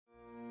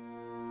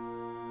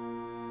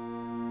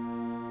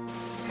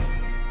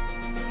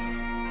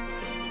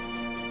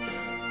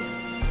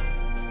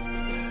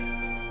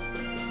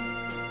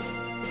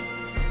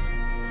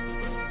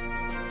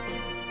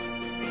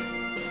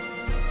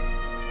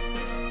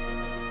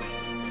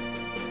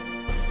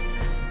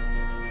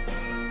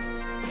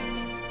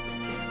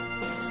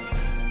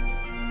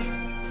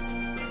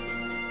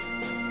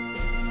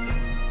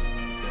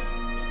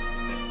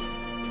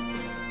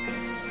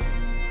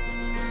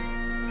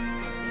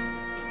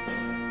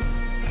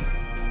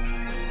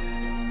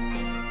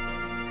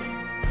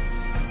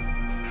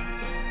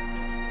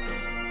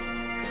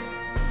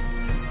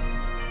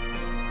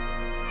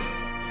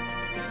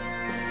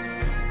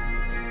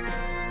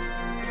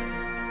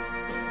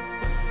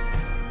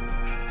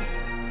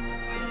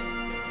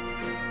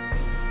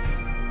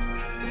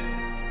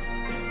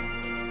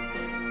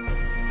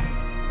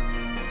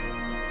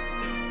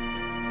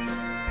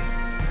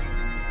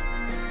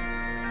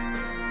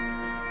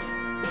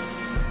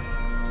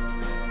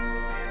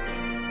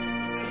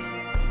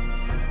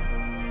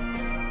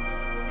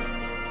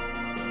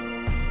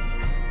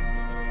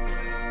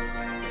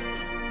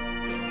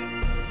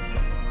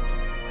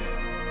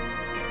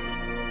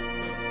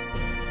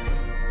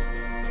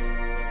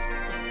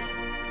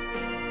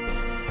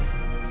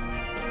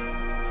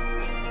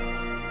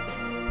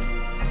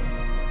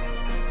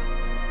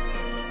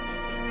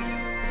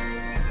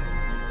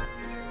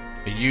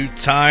you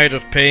tired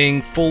of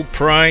paying full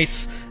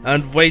price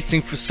and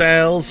waiting for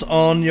sales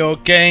on your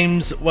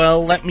games?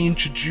 Well, let me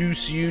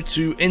introduce you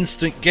to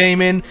instant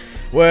gaming,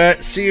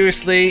 where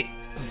seriously,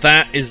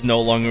 that is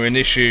no longer an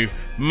issue.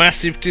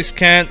 Massive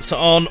discounts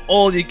on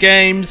all your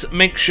games.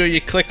 Make sure you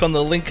click on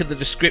the link in the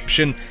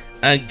description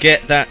and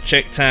get that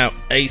checked out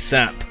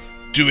ASAP.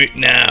 Do it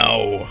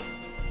now.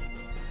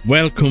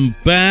 Welcome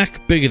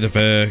back. Big of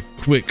a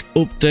quick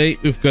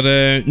update. We've got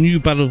a new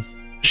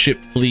battleship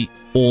fleet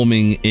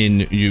forming in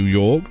New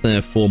York.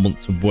 They're 4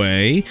 months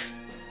away.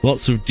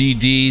 Lots of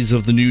DDs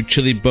of the new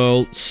Chili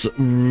boats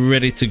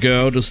ready to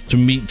go just to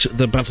meet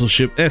the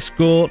battleship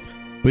escort.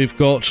 We've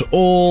got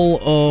all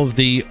of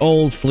the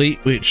old fleet,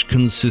 which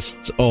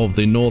consists of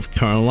the North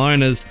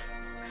Carolinas,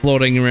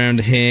 floating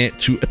around here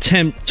to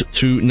attempt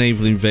to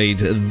naval invade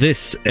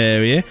this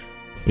area.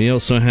 We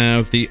also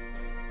have the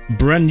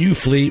brand new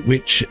fleet,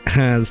 which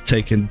has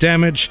taken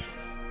damage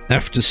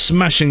after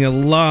smashing a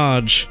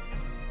large,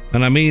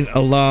 and I mean a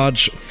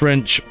large,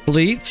 French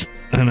fleet,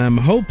 and I'm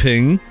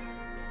hoping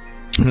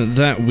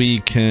that we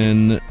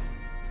can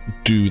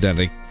do that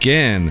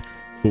again.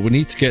 But we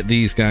need to get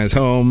these guys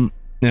home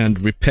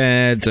and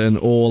repaired and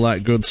all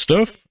that good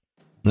stuff,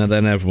 and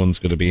then everyone's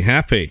going to be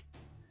happy.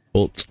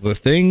 But the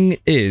thing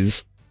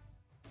is,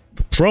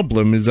 the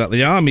problem is that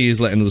the army is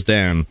letting us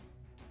down.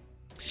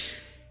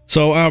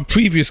 So our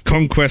previous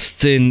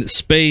conquests in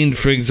Spain,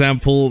 for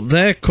example,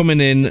 they're coming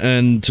in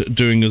and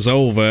doing us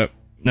over,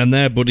 and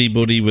they're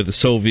buddy-buddy with the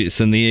Soviets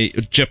and the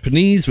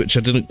Japanese, which I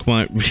didn't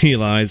quite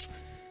realise.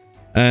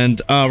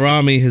 And our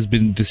army has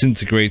been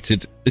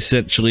disintegrated,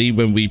 essentially,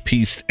 when we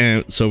pieced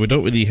out, so we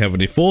don't really have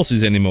any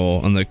forces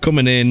anymore. And they're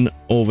coming in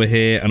over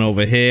here,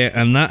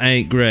 and that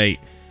ain't great.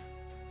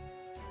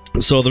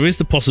 So there is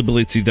the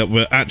possibility that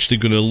we're actually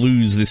going to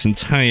lose this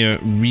entire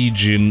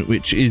region,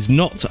 which is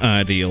not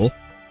ideal.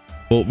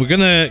 But we're going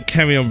to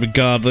carry on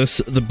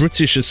regardless. The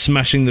British are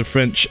smashing the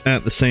French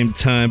at the same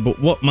time. But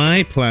what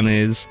my plan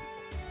is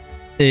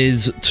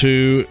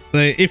to,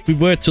 if we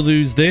were to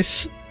lose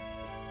this,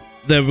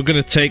 then we're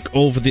going to take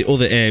over the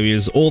other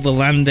areas. All the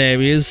land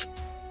areas,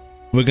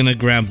 we're going to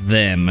grab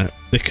them,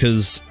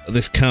 because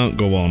this can't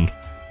go on.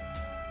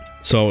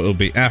 So it'll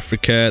be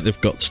Africa.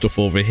 They've got stuff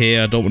over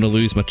here. I don't want to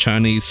lose my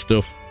Chinese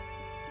stuff.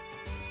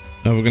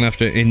 Now we're going to have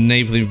to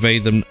naval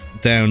invade them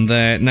down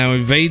there. Now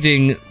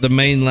invading the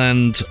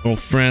mainland of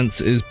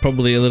France is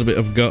probably a little bit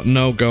of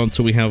no-go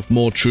until we have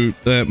more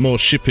more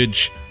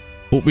shippage.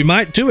 But we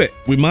might do it.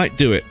 We might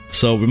do it.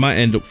 So we might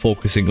end up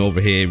focusing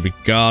over here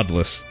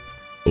regardless.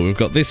 But we've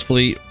got this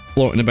fleet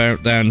floating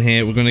about down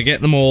here. We're going to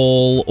get them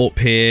all up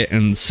here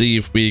and see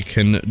if we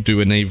can do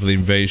a naval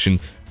invasion.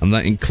 And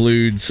that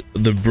includes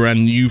the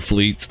brand new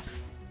fleet,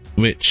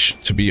 which,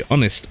 to be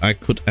honest, I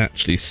could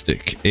actually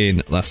stick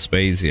in La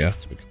Spezia,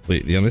 to be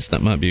completely honest.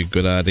 That might be a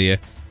good idea.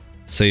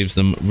 Saves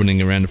them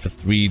running around for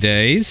 3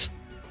 days.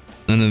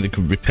 And then they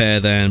could repair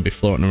there and be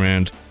floating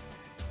around.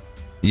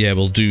 Yeah,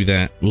 we'll do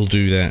that. We'll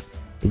do that.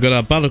 We've got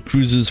our battle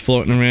cruisers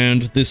floating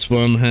around. This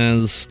one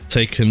has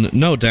taken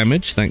no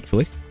damage,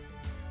 thankfully.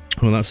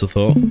 Well, that's a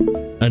thought.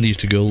 I need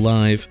to go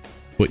live.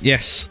 But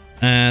yes,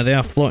 they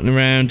are floating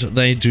around.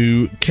 They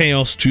do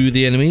chaos to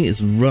the enemy.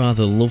 It's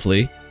rather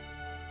lovely.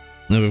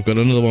 Now we've got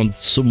another one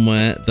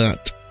somewhere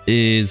that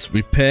is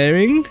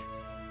repairing.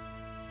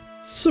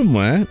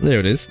 Somewhere. There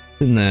it is.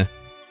 It's in there.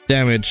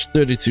 Damage,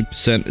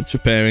 32%. It's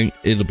repairing.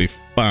 It'll be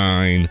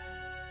fine.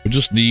 We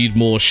just need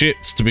more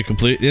ships to be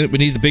complete. We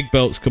need the big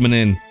boats coming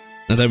in.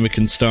 And then we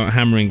can start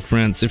hammering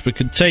France. If we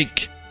could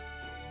take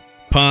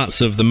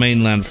parts of the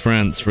mainland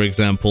France, for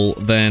example,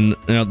 then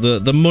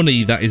the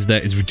money that is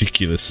there is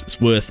ridiculous. It's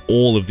worth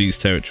all of these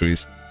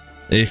territories.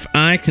 If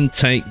I can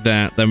take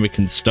that, then we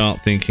can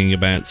start thinking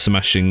about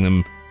smashing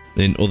them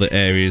in other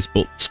areas.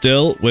 But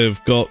still,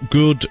 we've got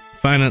good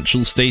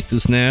financial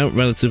status now,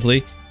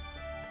 relatively.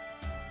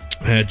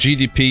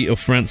 GDP of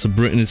France and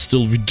Britain is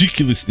still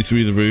ridiculously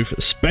through the roof,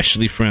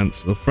 especially France.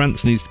 So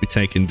France needs to be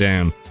taken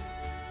down.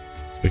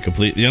 To be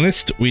completely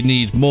honest, we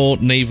need more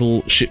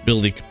naval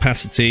shipbuilding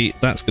capacity.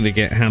 That's going to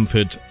get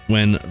hampered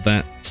when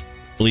that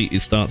fleet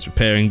starts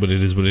repairing, but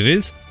it is what it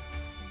is.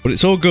 But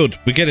it's all good.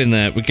 We're getting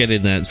there. We're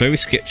getting there. It's very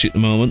sketchy at the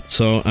moment,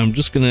 so I'm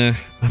just going to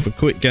have a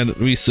quick get at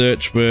the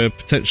research. We're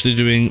potentially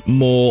doing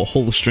more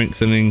hull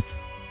strengthening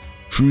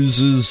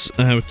cruisers.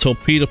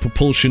 Torpedo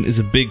propulsion is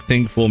a big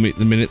thing for me at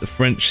the minute. The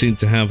French seem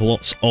to have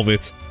lots of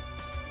it.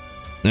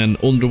 And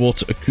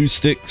underwater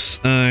acoustics,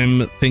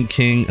 I'm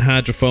thinking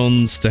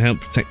hydrophones to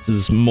help protect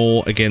us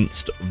more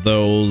against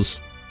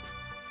those,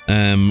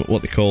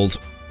 what they're called,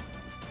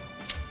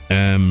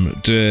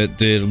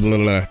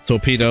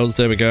 torpedoes.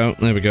 There we go,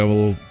 there we go.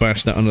 We'll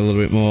bash that on a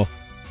little bit more.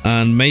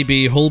 And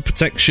maybe hull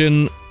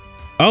protection.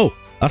 Oh,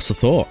 that's the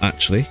thought,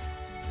 actually.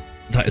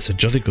 That is a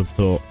jolly good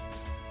thought.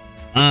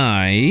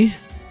 I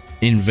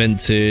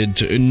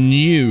invented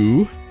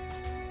new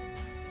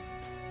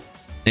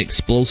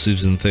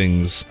explosives and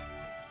things.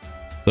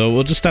 So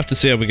we'll just have to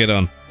see how we get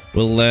on.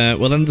 We'll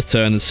end the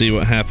turn and see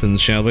what happens,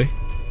 shall we?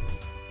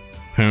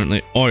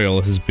 Apparently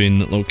oil has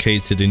been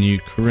located in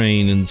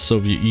Ukraine and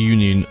Soviet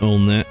Union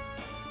own that.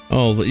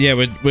 Oh, but yeah,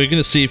 we're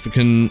gonna see if we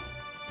can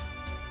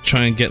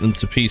try and get them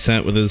to peace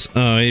out with us.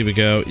 Oh, here we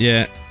go.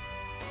 Yeah.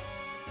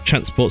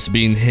 Transports are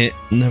being hit.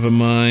 Never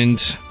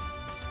mind.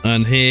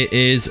 And here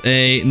is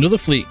another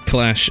fleet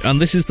clash,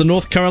 and this is the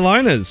North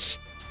Carolinas.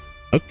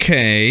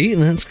 Okay,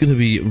 that's going to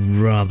be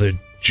rather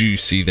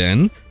juicy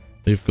then.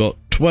 We've got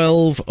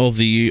 12 of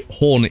the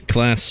Hornet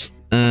class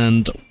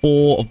and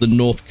 4 of the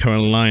North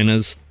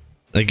Carolinas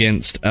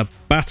against a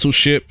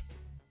battleship,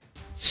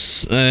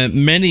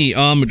 many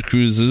armored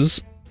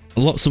cruisers,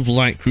 lots of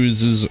light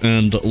cruisers,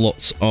 and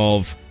lots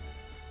of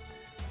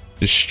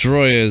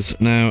destroyers.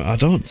 Now, I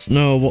don't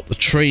know what the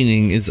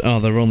training is. Oh,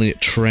 they're only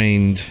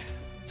trained.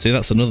 See,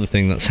 that's another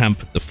thing that's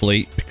hampered the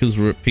fleet. Because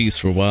we're at peace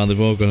for a while, they've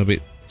all gone a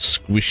bit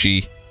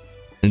squishy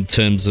in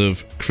terms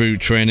of crew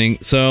training.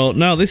 So,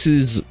 now this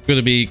is going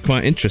to be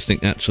quite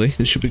interesting, actually.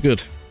 This should be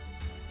good.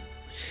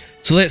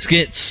 So, let's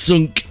get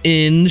sunk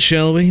in,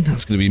 shall we?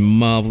 That's going to be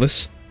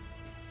marvellous.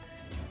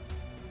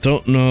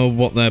 Don't know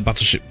what their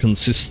battleship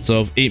consists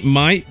of. It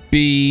might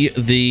be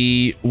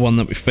the one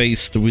that we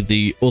faced with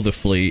the other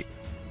fleet.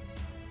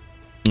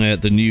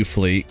 The new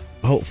fleet.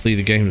 Hopefully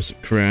the game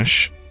doesn't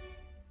crash.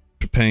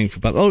 Preparing for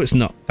battle. Oh, it's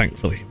not,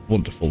 thankfully.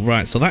 Wonderful.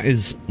 Right, so that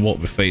is what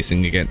we're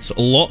facing against.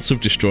 Lots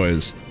of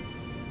destroyers.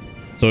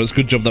 So it's a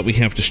good job that we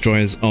have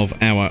destroyers of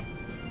our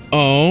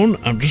own.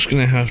 I'm just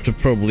going to have to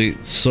probably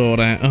sort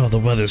out... Oh, the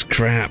weather's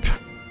crap.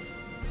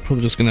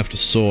 Probably just going to have to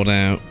sort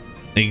out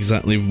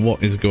exactly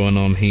what is going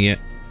on here.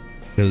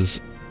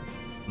 Because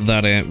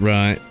that ain't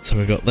right. So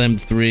we've got them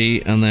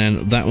 3, and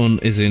then that one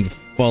is in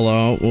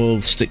follow. We'll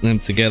stick them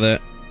together.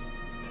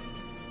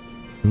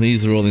 And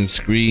these are all in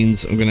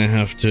screens. I'm going to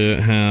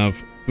have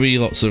 3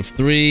 lots of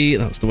 3.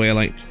 That's the way I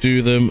like to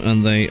do them.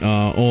 And they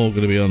are all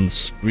going to be on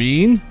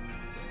screen.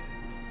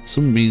 For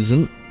some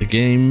reason, the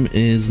game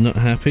is not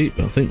happy,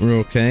 but I think we're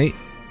okay.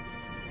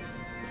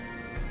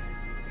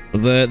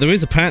 There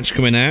is a patch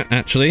coming out,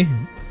 actually.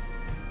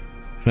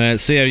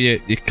 See how you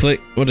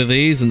click one of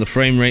these and the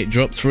frame rate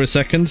drops for a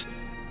second?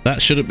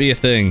 That shouldn't be a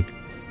thing.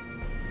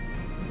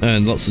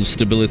 And lots of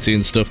stability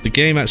and stuff. The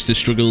game actually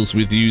struggles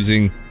with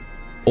using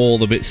all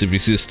the bits of your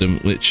system,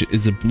 which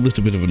is a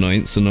little bit of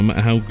annoyance, so no matter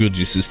how good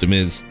your system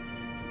is,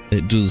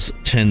 it does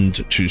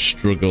tend to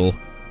struggle.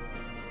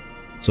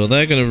 So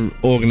they're going to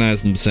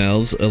organise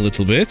themselves a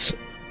little bit.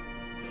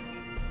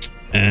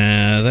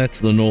 They're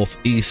to the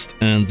northeast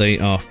and they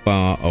are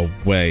far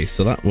away,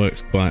 so that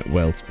works quite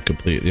well, to be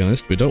completely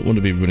honest. We don't want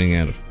to be running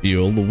out of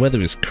fuel. The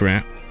weather is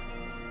crap.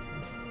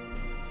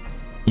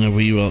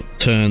 We will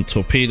turn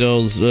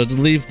torpedoes.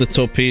 Leave the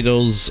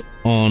torpedoes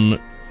on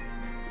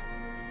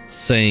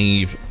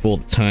save for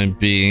the time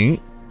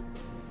being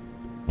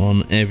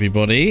on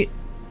everybody,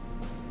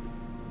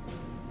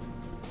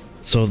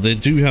 so they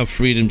do have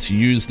freedom to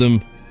use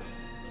them.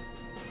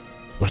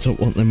 I don't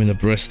want them in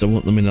abreast, I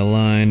want them in a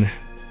line.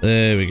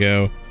 There we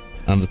go.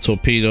 And the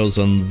torpedoes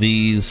on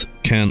these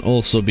can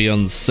also be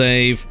on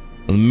save.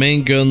 And the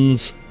main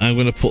guns, I'm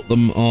going to put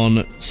them on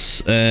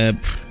oh,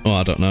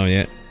 I don't know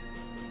yet.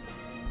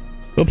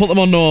 We'll put them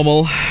on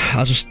normal.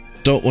 I just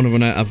don't want to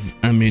run out of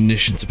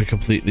ammunition, to be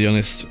completely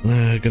honest.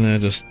 They're gonna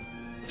just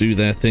do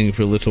their thing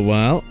for a little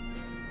while.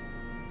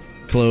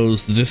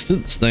 Close the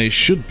distance. They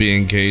should be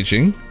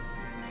engaging.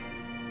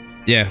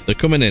 Yeah, they're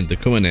coming in. They're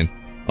coming in.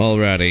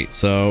 Alrighty.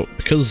 So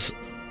because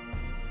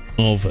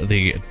of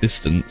the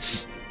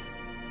distance,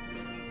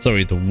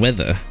 sorry, the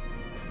weather,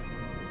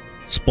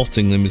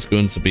 spotting them is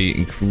going to be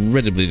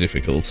incredibly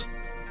difficult.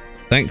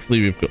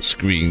 Thankfully, we've got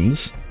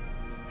screens.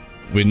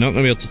 We're not going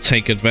to be able to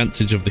take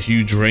advantage of the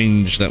huge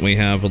range that we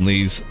have on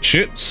these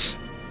ships.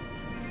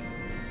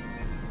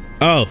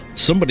 Oh,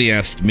 somebody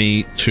asked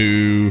me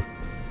to...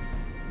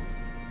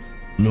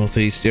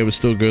 Northeast, yeah, we're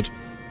still good.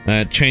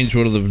 Change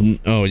one of the...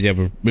 Oh,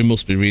 yeah, we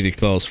must be really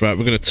close. Right,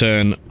 we're going to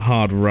turn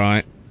hard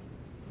right.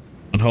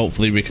 And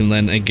hopefully we can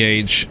then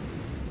engage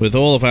with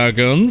all of our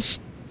guns.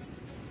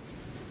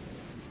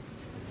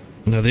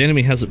 Now, the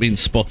enemy hasn't been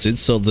spotted,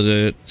 so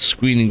the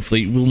screening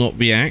fleet will not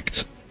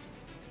react.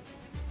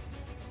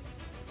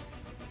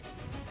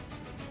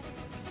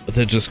 But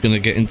they're just going to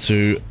get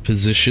into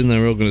position.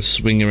 They're all going to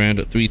swing around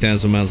at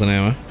 3,000 miles an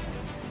hour.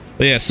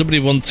 But yeah, somebody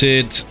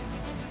wanted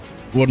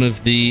one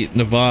of the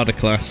Nevada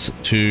class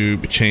to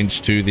be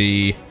changed to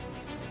the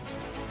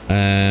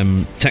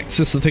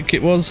Texas, I think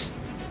it was.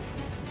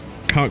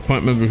 Can't quite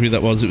remember who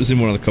that was. It was in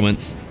one of the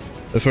comments.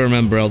 If I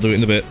remember, I'll do it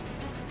in a bit.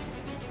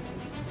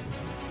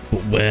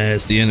 But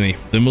where's the enemy?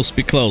 They must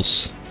be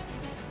close.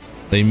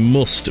 They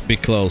must be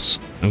close.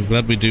 I'm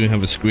glad we do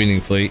have a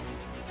screening fleet,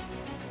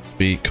 to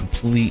be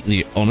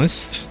completely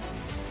honest.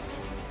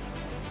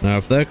 Now,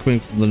 if they're coming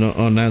from the north...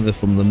 Oh, now they're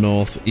from the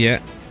north. Yeah.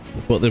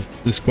 But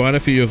there's quite a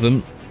few of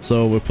them.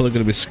 So we're probably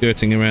going to be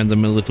skirting around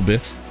them a little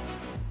bit.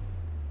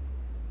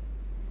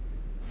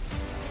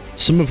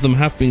 Some of them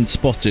have been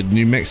spotted.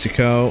 New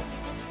Mexico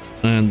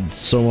and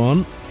so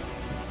on.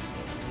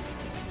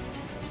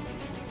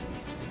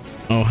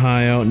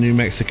 Ohio, New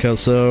Mexico.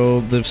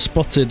 So they've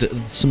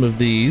spotted some of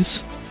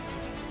these.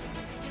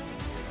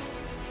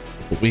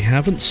 But we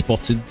haven't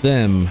spotted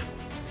them.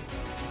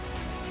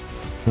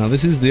 Now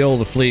this is the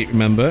older fleet,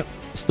 remember.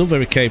 Still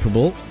very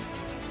capable.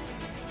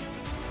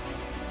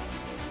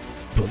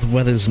 But the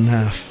weather's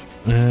naff.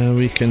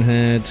 We can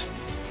head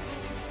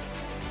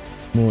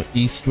more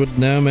eastward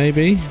now,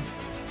 maybe.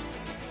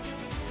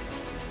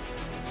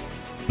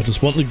 I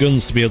just want the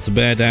guns to be able to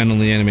bear down on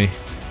the enemy.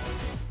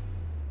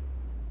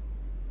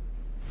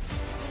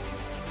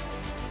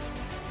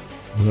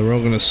 And they're all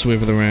going to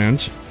swivel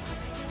around.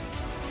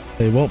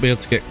 They won't be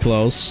able to get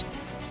close.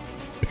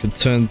 We can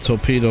turn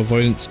torpedo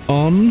avoidance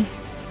on,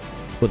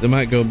 but they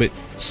might go a bit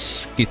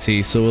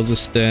skitty, so we'll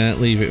just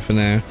leave it for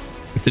now.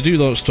 If they do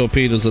launch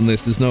torpedoes on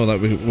this, there's no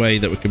way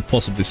that we can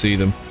possibly see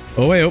them.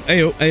 Oh, hey up,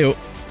 hey up, hey up.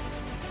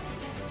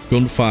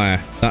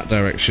 Gunfire, that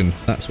direction.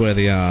 That's where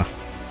they are.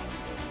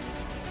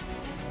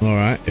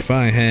 Alright, if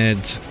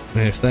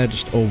they're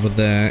just over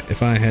there,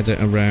 if I head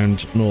it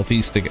around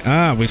northeast again.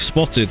 Ah, we've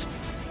spotted.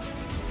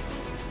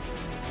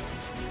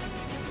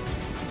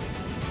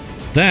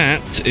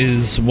 That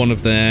is one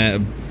of their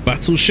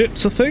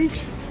battleships, I think.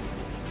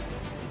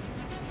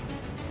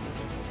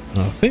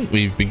 I think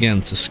we've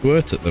begun to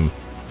squirt at them.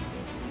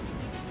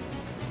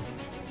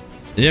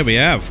 Yeah, we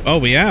have. Oh,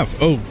 we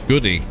have. Oh,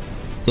 goody.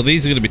 So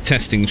these are going to be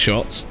testing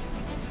shots.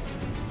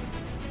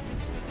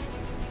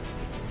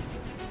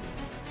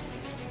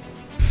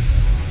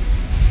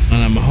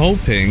 And I'm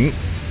hoping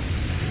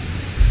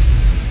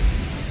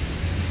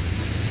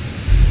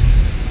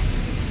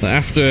that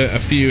after a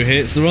few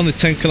hits, they're only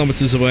 10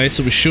 kilometers away,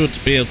 so we should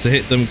be able to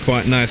hit them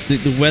quite nicely.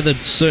 The weather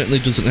certainly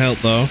doesn't help,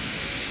 though.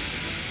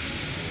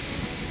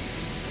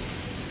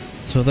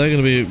 So they're going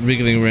to be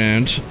wriggling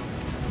around.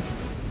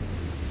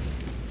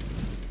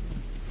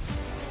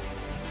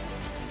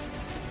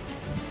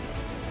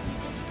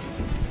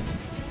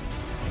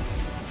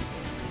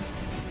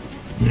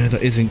 Yeah,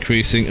 that is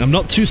increasing. I'm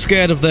not too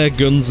scared of their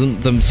guns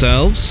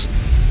themselves.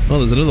 Oh,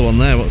 there's another one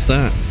there. What's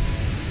that?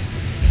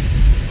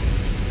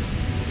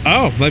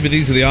 Oh, maybe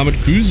these are the armoured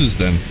cruisers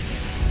then.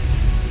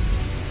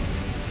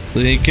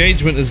 The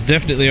engagement has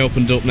definitely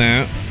opened up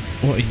now.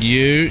 What are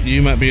you?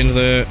 You might be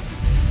another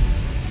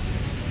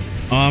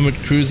armoured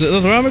cruiser. Oh,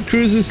 the armoured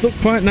cruisers look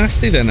quite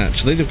nasty then,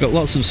 actually. They've got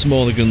lots of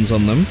smaller guns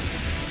on them.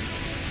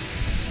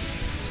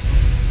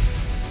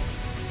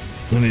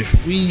 And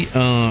if we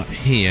are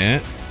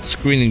here,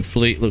 screening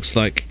fleet looks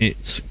like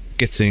it's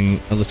getting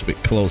a little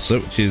bit closer,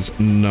 which is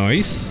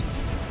nice.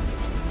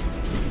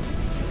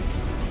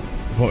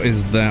 What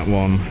is that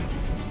one?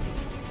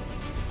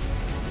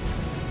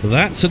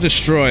 That's a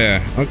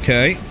destroyer.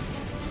 Okay.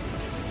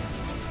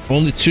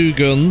 Only 2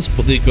 guns,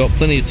 but they've got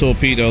plenty of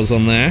torpedoes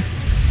on there.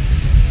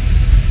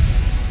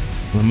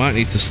 I might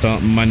need to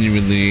start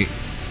manually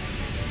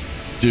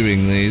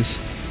doing these,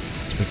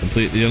 to be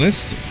completely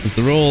honest, because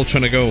they're all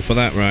trying to go for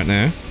that right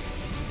now.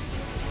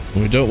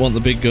 And we don't want the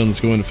big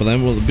guns going for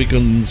them, we want the big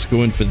guns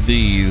going for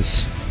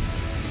these.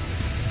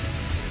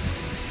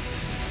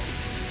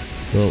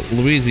 Well,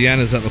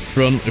 Louisiana's at the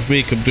front. If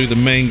we could do the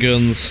main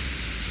guns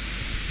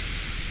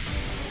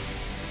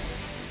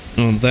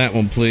on that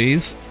one,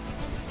 please.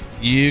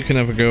 You can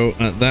have a go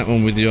at that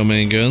one with your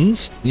main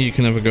guns. You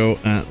can have a go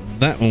at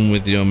that one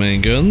with your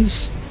main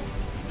guns.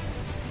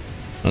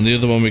 And the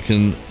other one we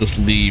can just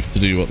leave to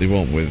do what they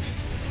want with.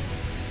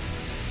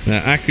 Now,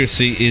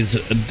 accuracy is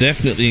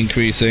definitely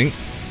increasing.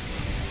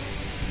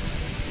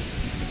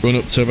 Run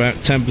up to about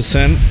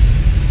 10%.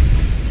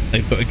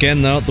 But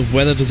again, though, the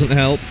weather doesn't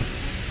help.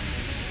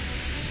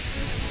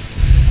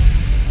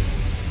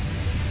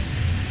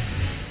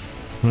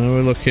 Where are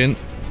we looking?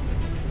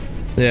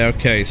 Yeah,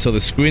 okay, so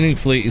the screening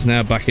fleet is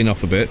now backing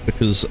off a bit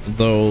because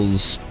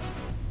those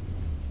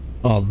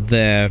are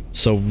there,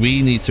 so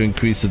we need to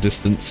increase the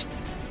distance.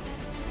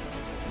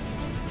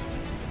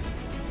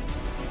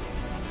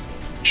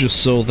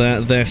 Just so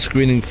that their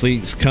screening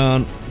fleets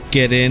can't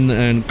get in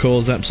and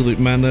cause absolute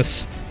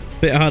madness.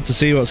 Bit hard to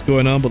see what's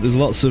going on, but there's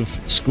lots of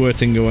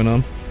squirting going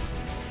on.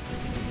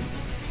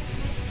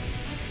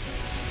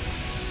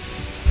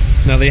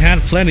 Now, they had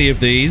plenty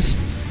of these.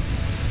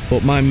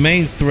 But my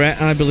main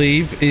threat, I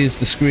believe, is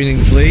the screening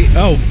fleet.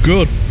 Oh,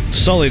 good.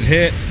 Solid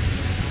hit.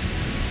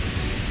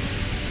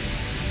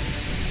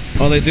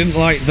 Oh, they didn't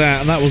like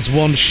that. That was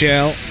one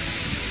shell.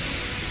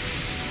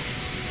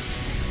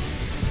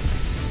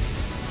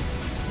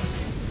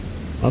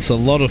 That's a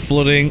lot of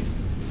flooding.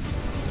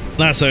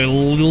 That's a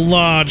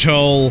large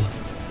hole.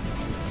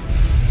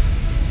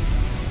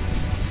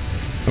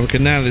 And we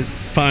can now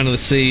finally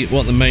see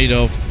what they're made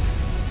of.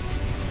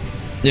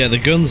 Yeah, the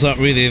guns aren't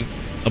really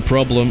a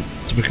problem,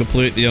 to be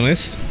completely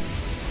honest.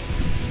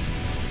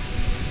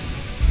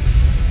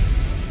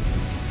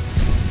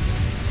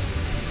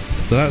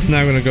 So that's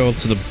now going to go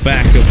to the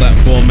back of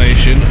that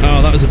formation.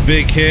 Oh, that was a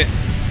big hit.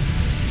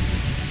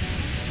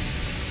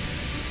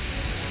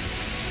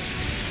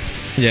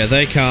 Yeah,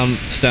 they can't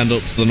stand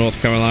up to the North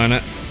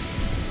Carolina.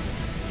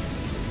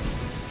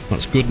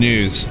 That's good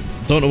news.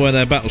 Don't know where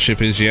their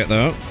battleship is yet,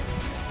 though.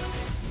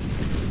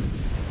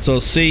 So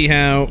see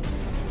how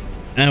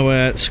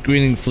our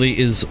screening fleet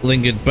is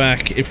lingered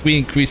back. If we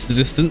increase the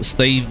distance,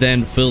 they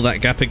then fill that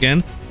gap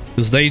again,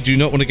 because they do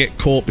not want to get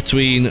caught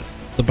between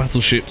the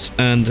battleships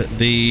and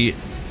the...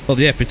 Well,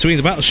 yeah, between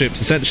the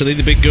battleships, essentially,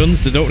 the big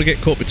guns, they don't want to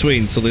get caught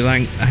between, so they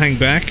hang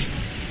back.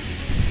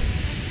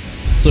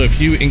 So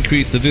if you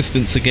increase the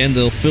distance again,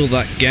 they'll fill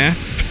that gap,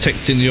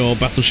 protecting your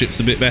battleships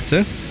a bit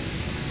better.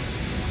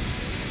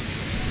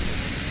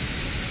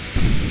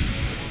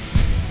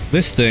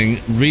 This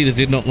thing really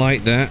did not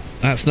like that.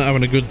 That's not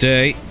having a good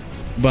day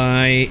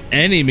by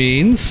any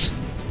means.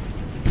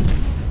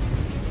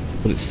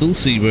 But it's still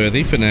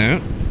seaworthy for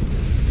now.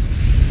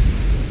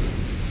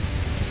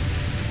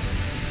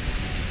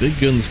 Big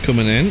guns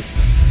coming in.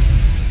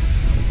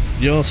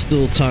 You're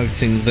still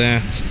targeting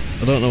that.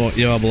 I don't know what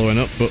you're blowing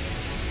up, but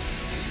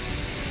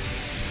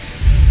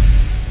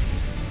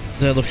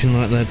they're looking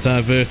like they're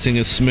diverting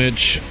a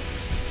smidge.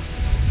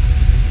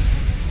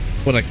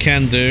 What I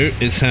can do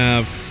is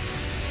have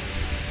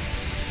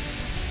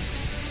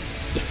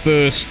the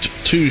first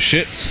two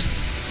ships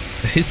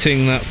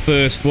hitting that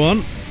first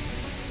one,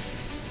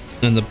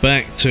 and the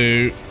back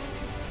two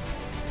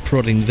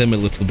prodding them a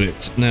little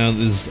bit. Now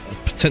there's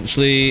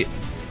potentially...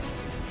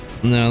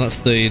 No, that's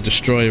the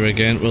destroyer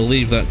again. We'll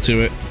leave that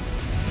to it.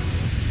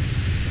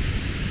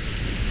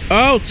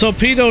 Oh,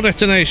 torpedo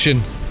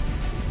detonation!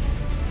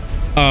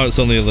 Oh, it's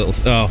only a little...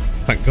 Oh,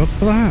 thank God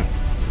for that.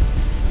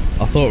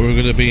 I thought we were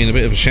going to be in a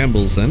bit of a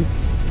shambles then.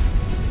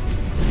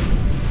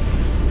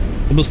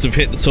 I must have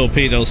hit the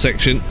torpedo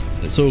section.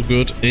 It's all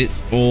good.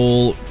 It's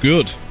all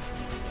good.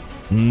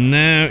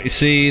 Now, you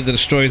see, the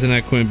destroyers are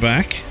now coming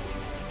back.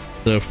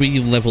 So if we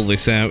level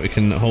this out, we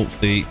can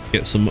hopefully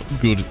get some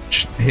good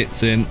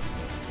hits in.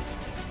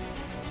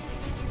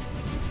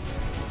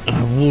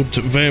 I would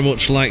very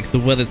much like the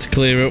weather to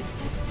clear up.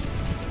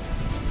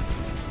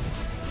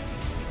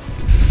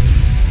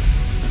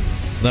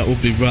 That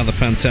would be rather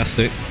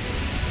fantastic.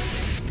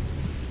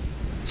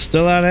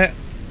 Still at it.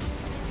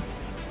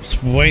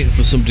 Just waiting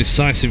for some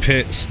decisive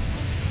hits.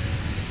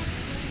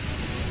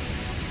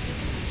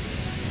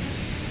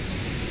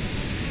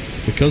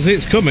 Because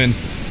it's coming.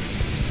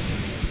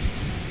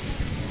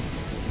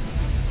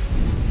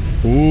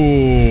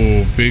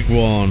 Ooh, big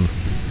one.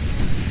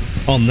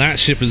 On that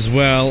ship as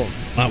well.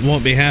 I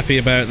won't be happy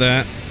about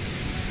that.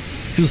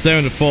 Because they're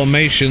in a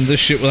formation,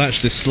 this ship will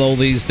actually slow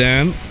these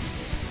down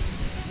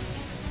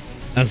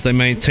as they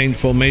maintain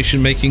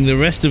formation, making the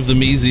rest of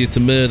them easier to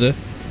murder.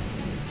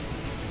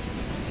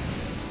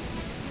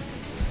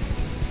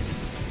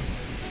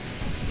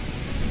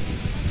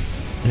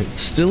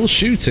 It's still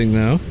shooting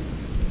now.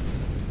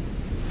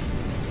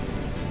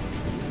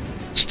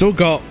 Still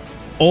got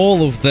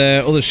all of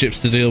their other ships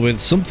to deal with.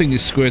 Something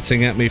is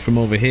squirting at me from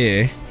over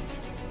here.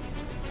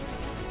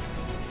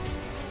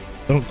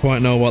 Don't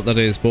quite know what that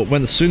is, but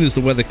as soon as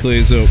the weather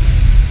clears up,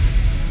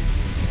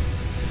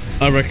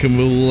 I reckon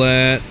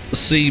we'll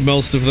see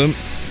most of them.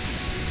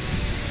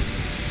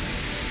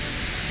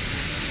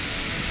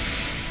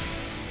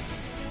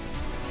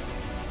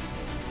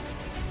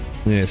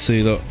 Yeah,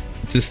 see, look,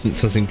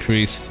 distance has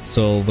increased,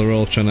 so they're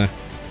all trying to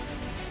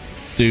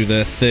do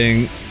their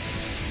thing.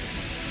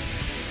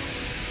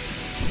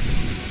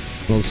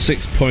 Well,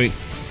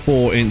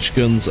 6.4 inch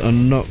guns are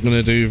not going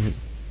to do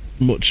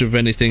much of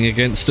anything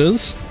against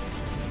us.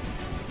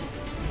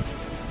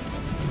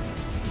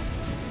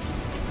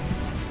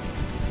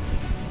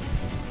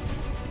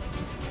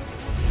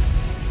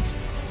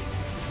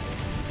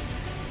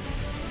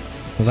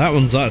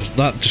 Well,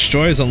 that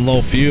destroyer's on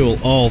low fuel.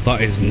 Oh,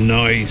 that is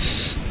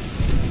nice.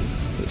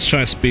 Let's try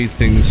to speed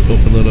things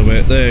up a little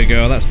bit. There you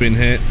go, that's been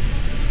hit.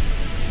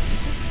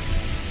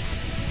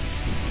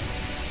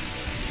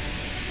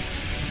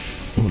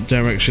 What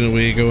direction are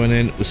we going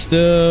in? We're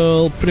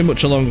still pretty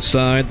much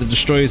alongside. The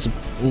destroyers are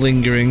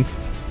lingering.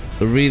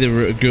 They're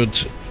really a good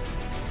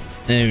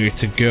area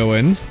to go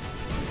in.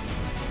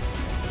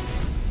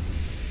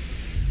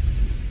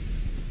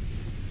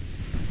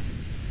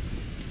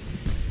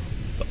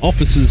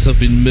 Officers have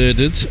been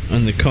murdered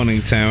in the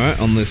conning tower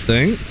on this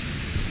thing.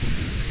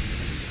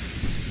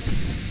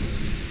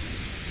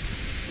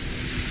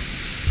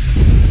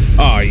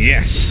 Ah,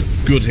 yes.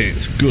 Good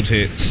hits, good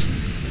hits.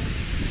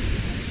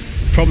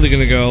 Probably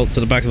going to go to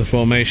the back of the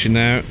formation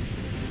now.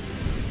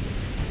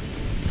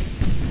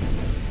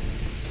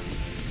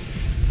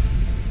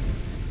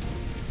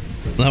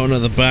 That one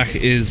at the back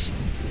is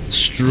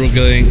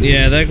struggling.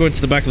 Yeah, they're going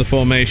to the back of the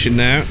formation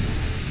now.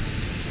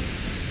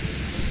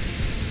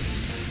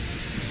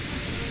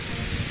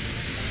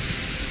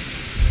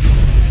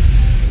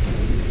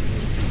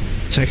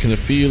 Taking a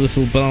few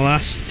little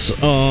blasts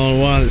on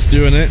while it's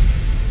doing it.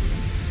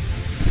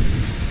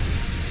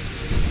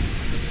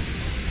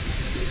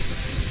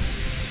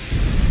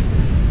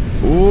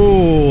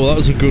 Ooh, that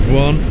was a good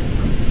one.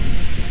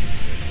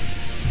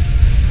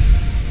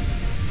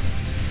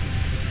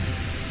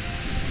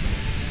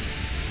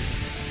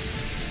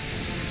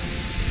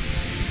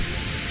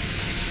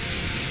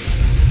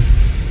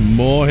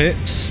 More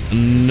hits.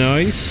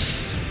 Nice.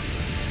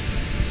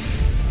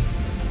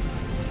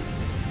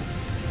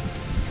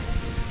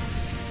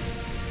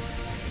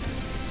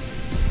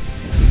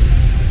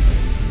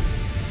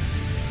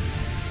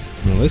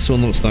 This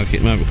one looks like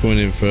it might be coming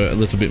in for a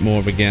little bit more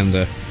of a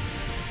gander.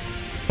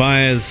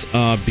 fires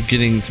are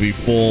beginning to be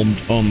formed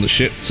on the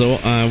ship, so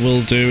what I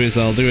will do is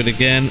I'll do it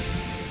again.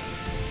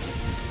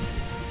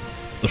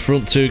 The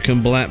front two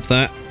can blap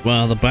that,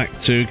 while the back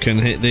two can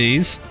hit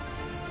these.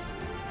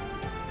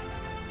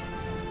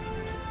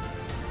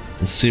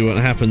 And see what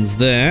happens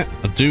there.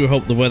 I do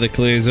hope the weather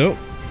clears up.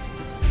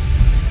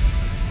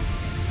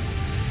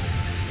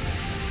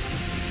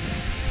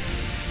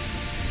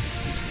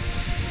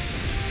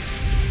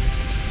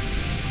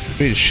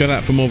 Being shot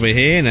at from over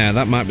here now.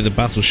 That might be the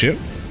battleship.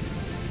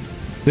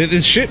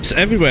 There's ships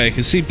everywhere. You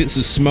can see bits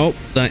of smoke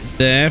like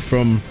there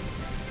from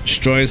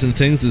destroyers and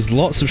things. There's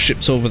lots of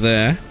ships over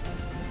there.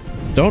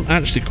 Don't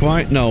actually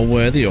quite know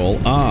where they all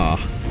are.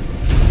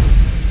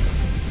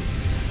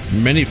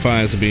 Many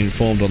fires are being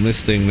formed on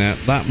this thing now.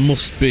 That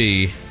must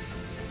be...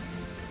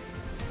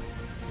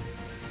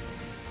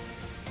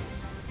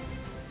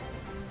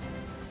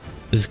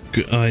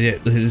 oh yeah,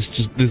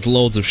 there's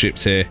loads of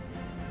ships here.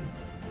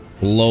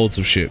 Loads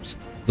of ships.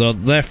 So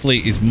their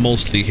fleet is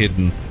mostly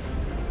hidden.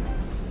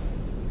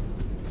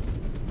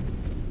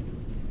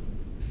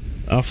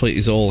 Our fleet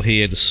is all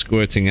here just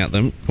squirting at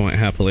them quite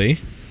happily.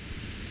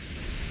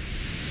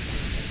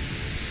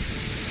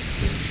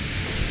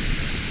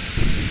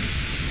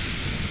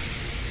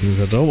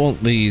 I don't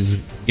want these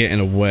getting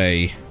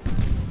away.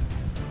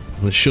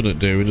 They shouldn't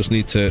do. We just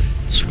need to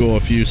score a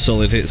few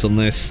solid hits on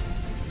this.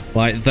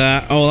 Like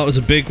that. Oh, that was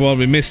a big one.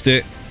 We missed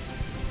it.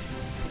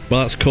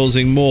 Well, that's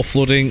causing more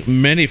flooding.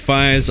 Many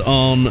fires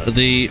on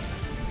the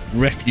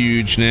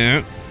refuge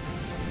now.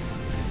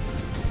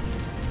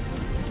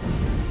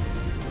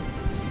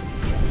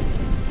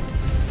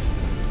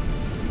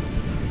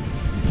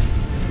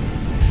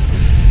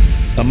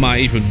 That might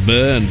even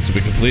burn, to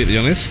be completely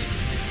honest.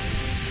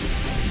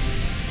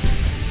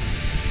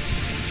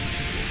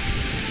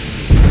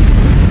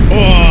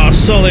 Oh,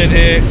 solid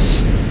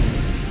hits.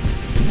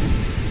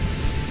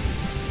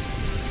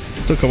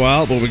 Took a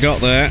while, but we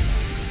got there.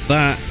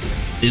 That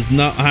is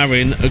not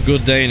having a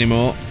good day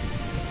anymore.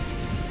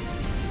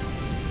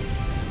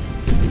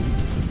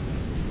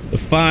 The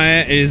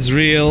fire is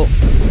real.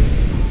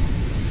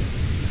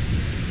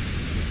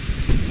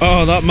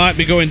 Oh, that might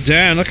be going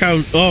down. Look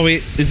how... oh,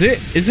 wait. Is it?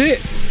 Is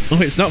it?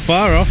 Oh, it's not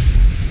far off.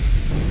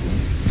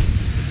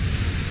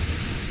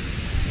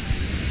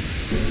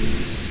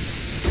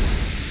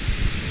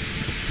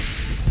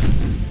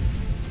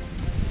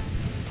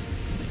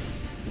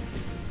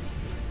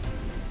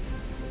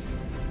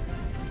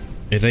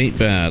 It ain't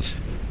bad.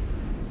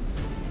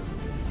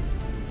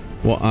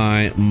 What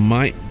I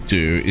might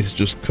do is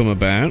just come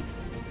back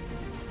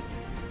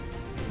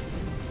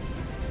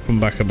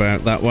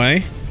about that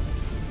way.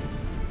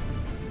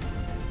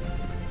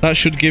 That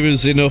should give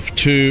us enough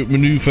to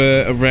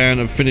maneuver around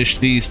and finish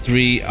these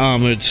 3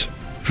 armoured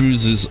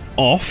cruisers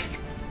off.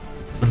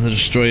 And the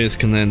destroyers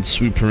can then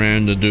swoop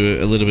around and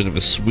do a little bit of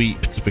a sweep,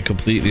 to be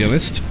completely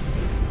honest.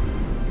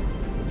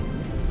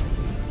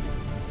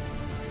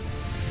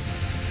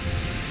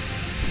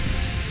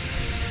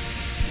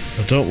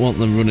 I don't want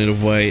them running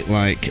away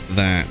like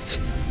that.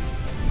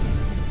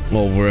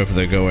 Or wherever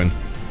they're going.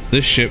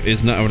 This ship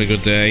is not having a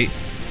good day.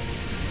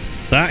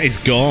 That is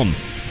gone.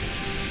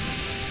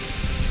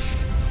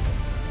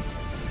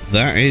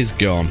 That is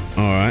gone.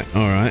 Alright,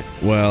 alright.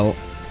 Well,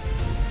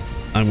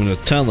 I'm going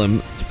to tell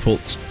them to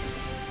put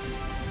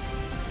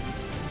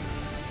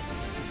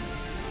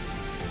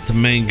the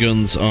main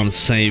guns on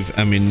save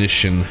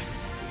ammunition.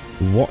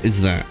 What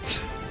is that?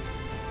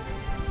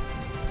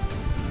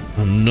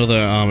 Another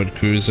armoured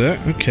cruiser.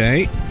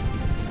 Okay.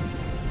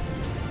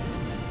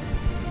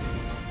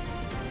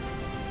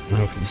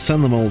 Now I can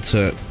send them all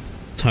to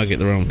target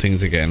their own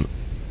things again.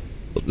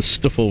 But there's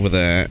stuff over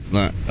there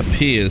that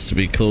appears to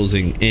be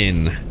closing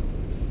in.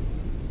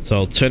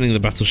 So turning the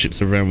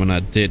battleships around when I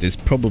did is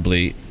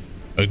probably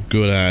a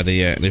good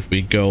idea. And if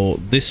we go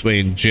this way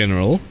in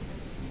general,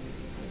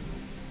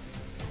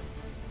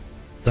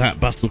 that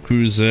battle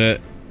cruiser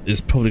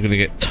is probably going to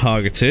get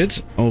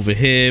targeted. Over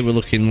here we're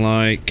looking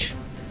like...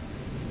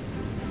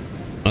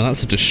 oh,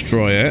 that's a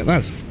destroyer.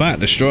 That's a fat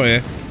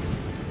destroyer.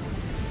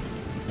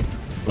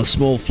 A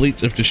small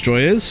fleet of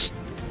destroyers.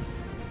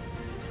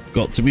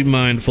 Got to be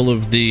mindful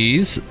of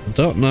these. I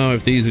don't know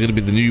if these are going to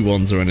be the new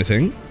ones or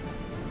anything.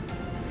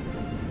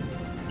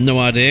 No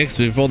idea, because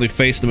we've only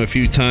faced them a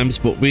few times,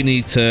 but we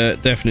need to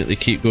definitely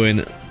keep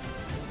going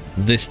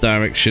this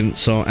direction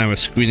so our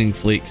screening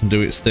fleet can do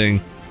its thing.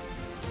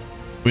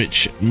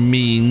 Which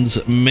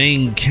means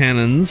main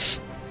cannons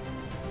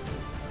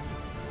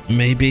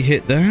maybe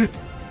hit that.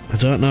 I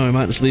don't know, I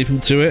might just leave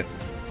him to it.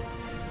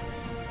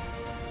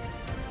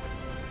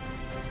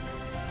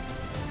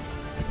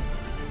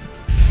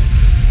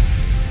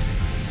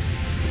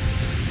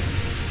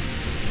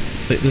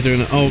 I think they're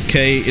doing an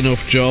okay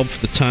enough job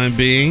for the time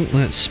being.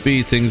 Let's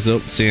speed things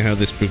up, see how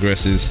this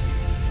progresses.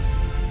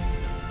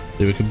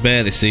 We can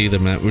barely see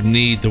them now. We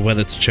need the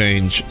weather to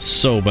change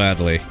so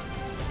badly.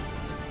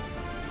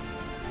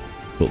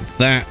 But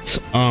that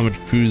armoured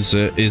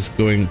cruiser is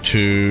going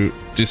to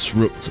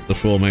disrupt the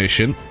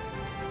formation.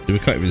 We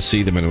can't even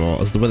see them anymore.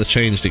 Has the weather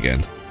changed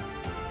again?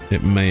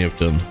 It may have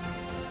done.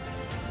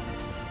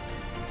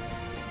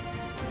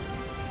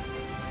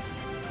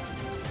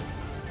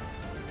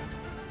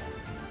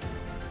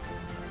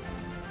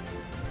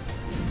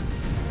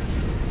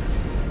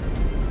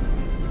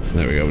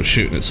 There we go, we're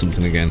shooting at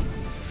something again.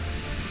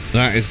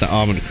 That is the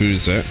armoured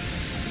cruiser.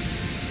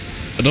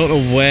 I don't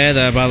know where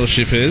their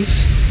battleship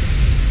is.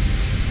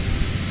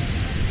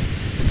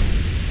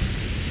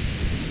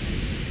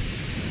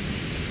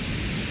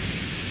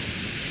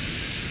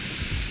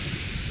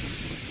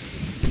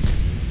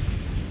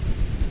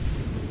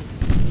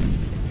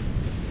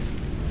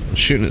 I'm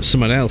shooting at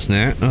someone else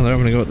now. Oh, they're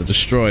having a go at the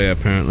destroyer,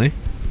 apparently.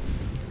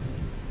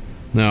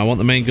 No, I want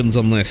the main guns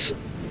on this.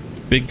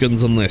 Big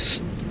guns on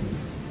this.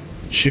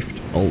 Shift,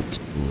 Alt,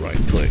 right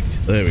click.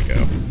 There we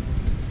go.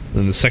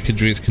 Then the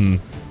secondaries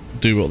can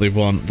do what they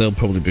want. They'll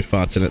probably be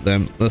farting at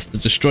them. That's the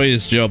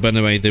destroyer's job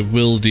anyway. They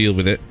will deal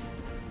with it.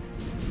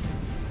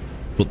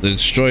 But the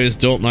destroyers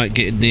don't like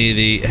getting near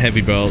the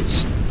heavy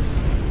boats.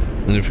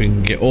 And if we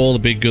can get all the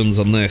big guns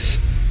on this,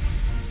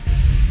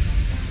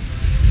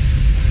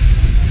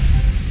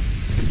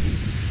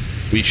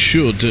 we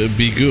should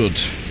be good.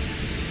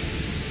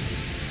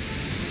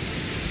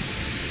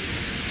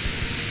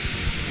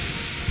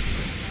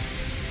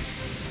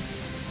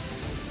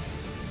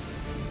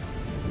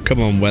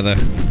 Come on, weather.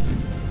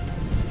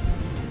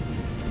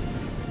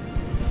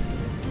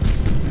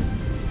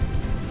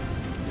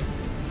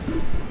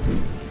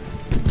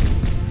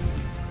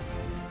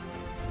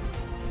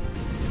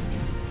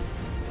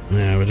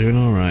 Yeah, we're doing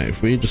alright.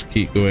 If we just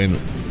keep going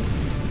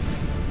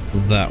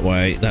that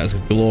way, that's a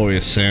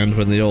glorious sound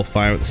when they all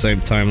fire at the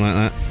same time like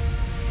that.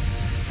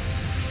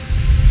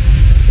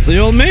 They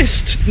all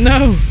missed!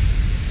 No!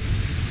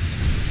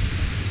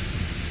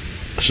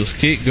 Let's just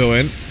keep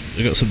going.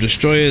 We've got some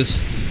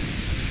destroyers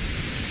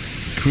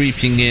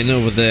creeping in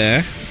over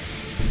there.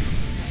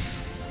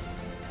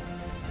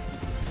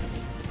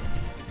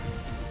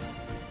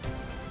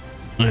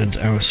 And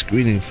our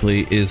screening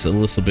fleet is a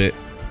little bit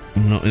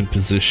not in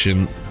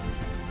position,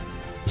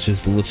 which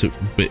is a little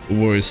bit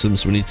worrisome,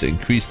 so we need to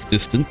increase the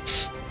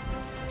distance.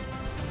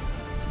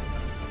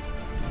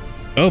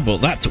 Oh, but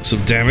that took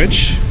some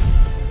damage.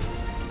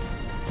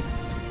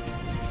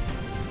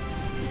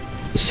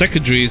 The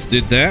secondaries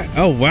did that.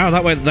 Oh wow,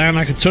 that went down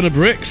like a ton of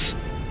bricks.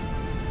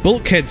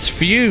 Bulkheads,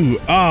 phew!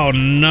 Oh,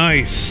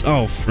 nice!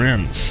 Oh,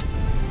 France.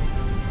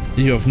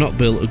 You have not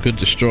built a good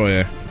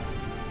destroyer.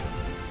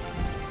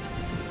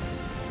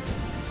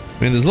 I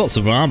mean, there's lots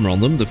of armour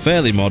on them. They're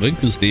fairly modern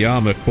because the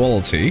armour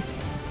quality.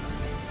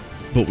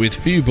 But with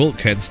few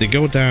bulkheads, they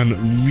go down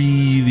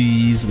really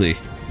easily.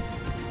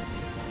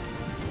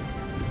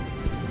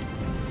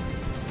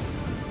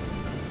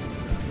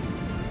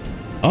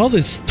 Oh,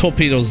 there's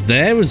torpedoes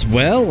there as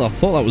well. I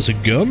thought that was a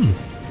gun.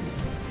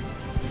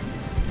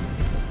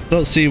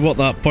 Don't see what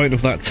that point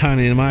of that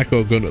tiny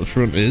micro gun at the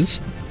front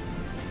is.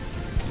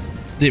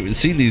 Didn't even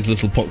see these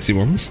little poxy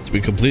ones, to be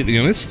completely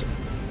honest.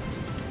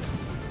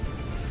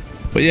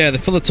 But yeah, they're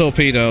full of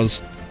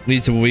torpedoes.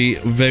 Need to be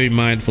very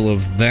mindful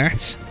of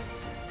that.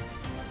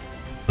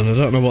 And I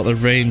don't know what the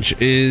range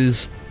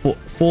is.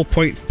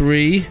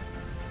 4.3.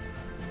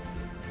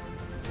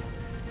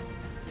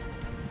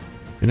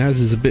 And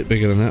ours is a bit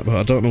bigger than that, but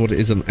I don't know what it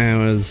is on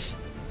ours.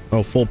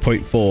 Oh,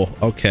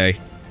 4.4. Okay.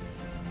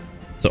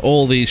 So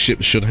all these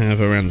ships should have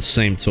around the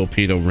same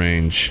torpedo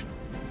range.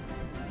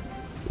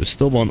 We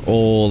still want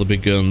all the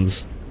big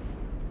guns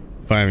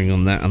firing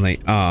on that, and they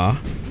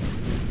are.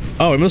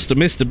 Oh, we must have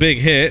missed a big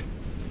hit.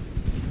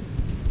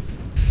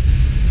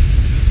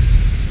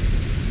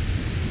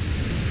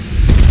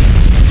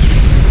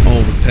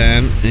 Over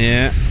 10,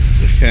 yeah,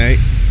 okay.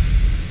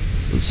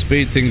 Let's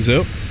speed things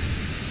up.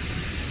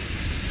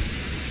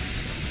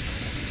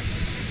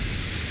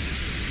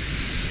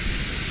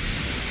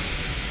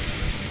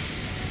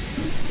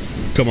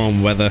 Come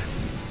on, weather.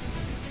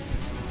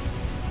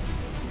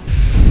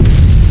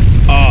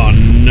 Oh,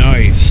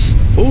 nice.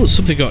 Oh,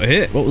 something got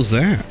hit. What was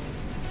that?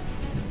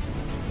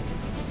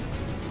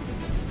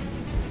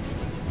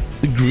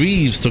 The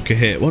Greaves took a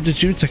hit. What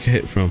did you take a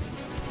hit from?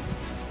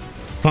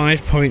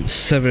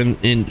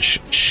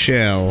 5.7-inch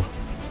shell.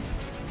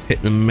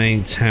 Hit the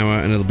main tower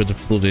and a little bit of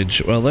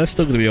floodage. Well, they're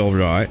still going to be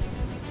alright.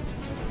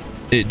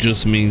 It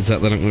just means that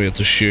they're not going to be able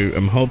to shoot.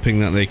 I'm hoping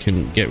that they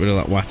can get rid of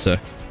that water.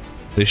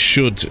 They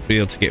should be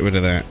able to get rid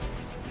of that.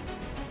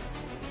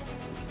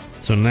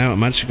 So now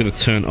I'm actually going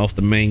to turn off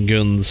the main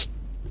guns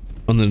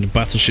on the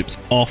battleships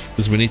off,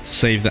 because we need to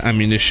save the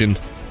ammunition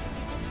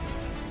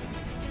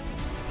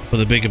for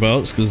the bigger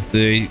boats, because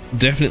they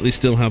definitely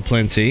still have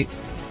plenty.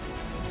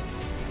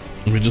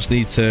 And we just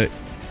need to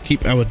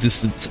keep our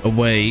distance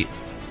away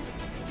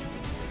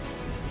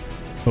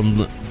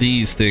from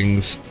these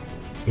things.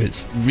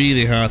 It's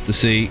really hard to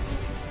see.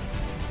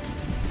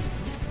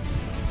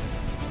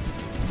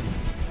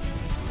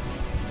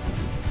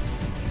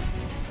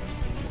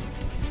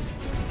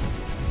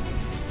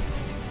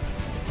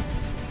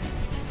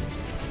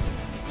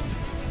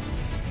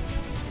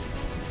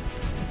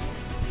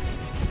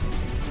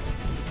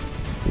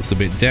 It's a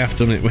bit daft,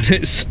 doesn't it, when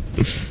it's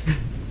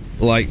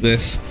like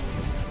this?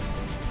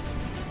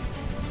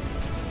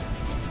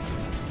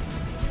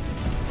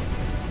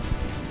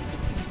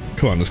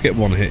 Come on, let's get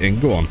one hit in.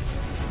 Go on.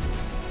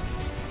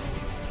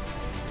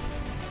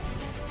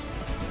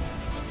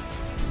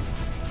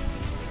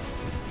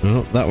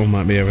 Oh, that one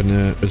might be having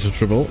a bit of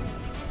trouble.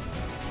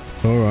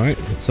 Alright,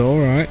 it's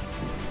alright.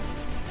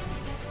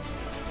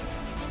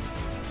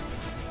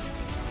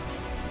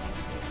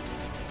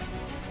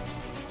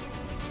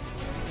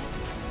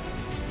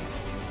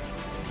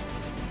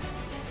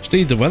 Just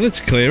need the weather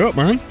to clear up,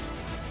 man.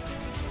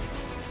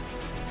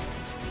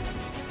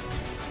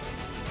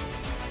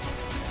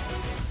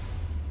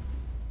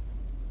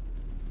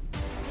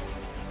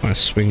 If I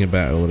swing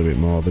about a little bit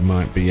more, they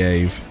might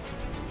behave.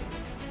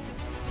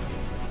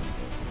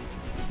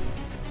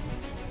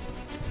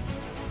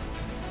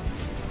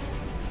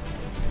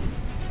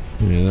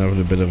 Yeah, they're having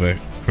a bit of a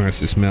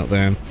crisis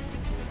meltdown.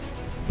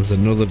 There's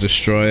another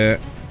destroyer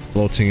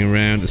floating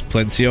around. There's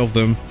plenty of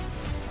them.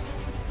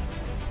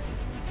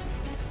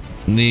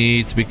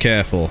 Need to be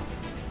careful.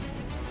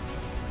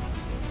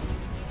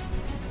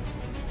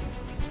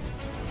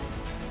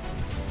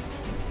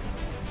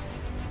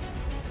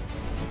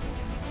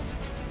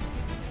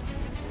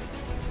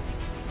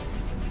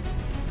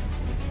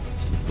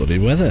 It's the bloody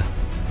weather.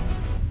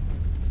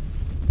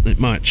 It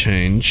might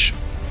change.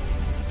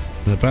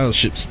 The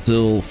battleship's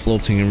still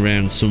floating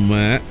around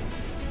somewhere.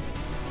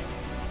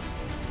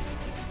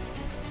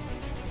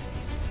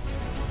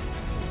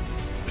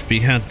 If we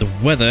had the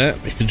weather,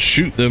 we could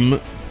shoot them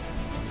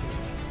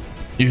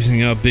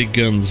using our big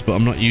guns, but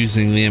I'm not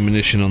using the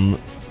ammunition on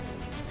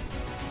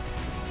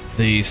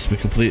these, to be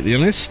completely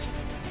honest.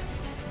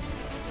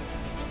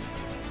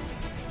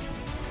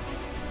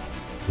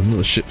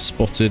 Another ship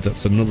spotted.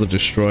 That's another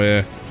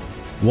destroyer.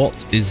 What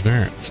is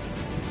that?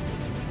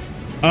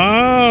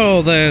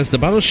 Oh, there's the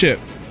battleship.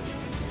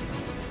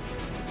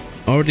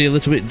 Already a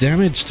little bit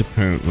damaged,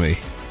 apparently.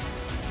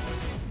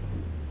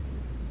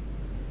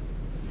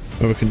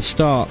 Well, we can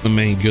start the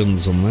main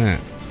guns on that.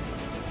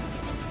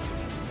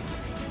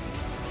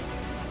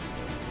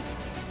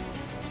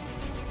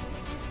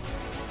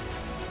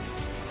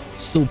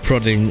 Still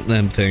prodding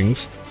them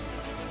things.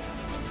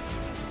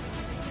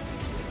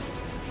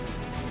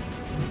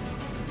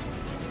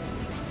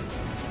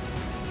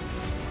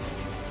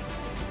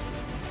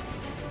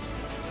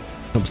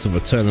 Helps if I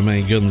turn the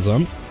main guns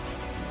on.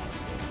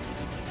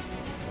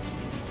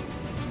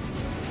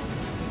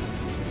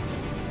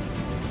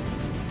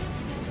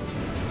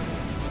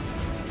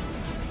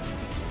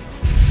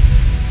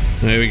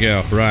 There we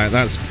go. Right,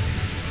 that's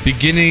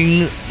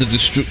beginning the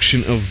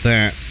destruction of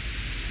that.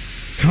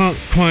 Can't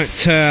quite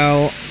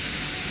tell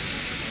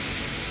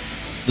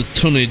the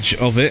tonnage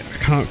of it. I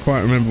can't quite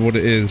remember what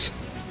it is.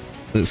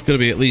 It's got to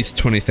be at least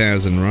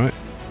 20,000, right?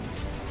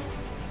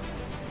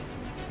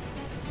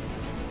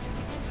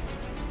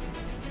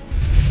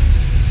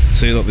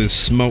 See, look, there's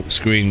smoke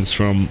screens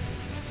from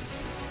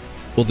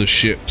other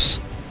ships.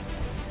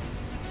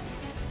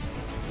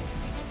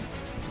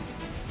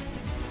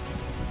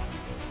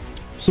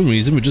 For some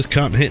reason, we just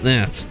can't hit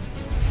that.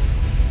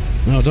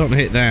 No, don't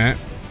hit that.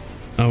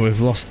 Oh,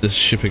 we've lost this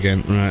ship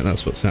again. Right,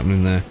 that's what's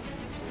happening there.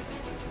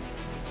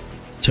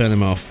 Let's turn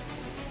them off.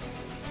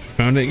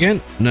 Found it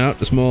again? No,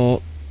 there's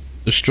more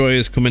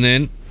destroyers coming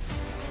in.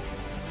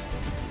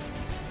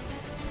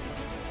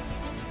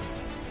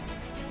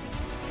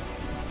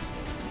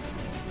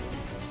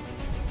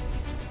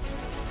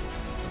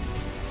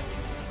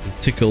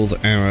 We've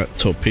tickled our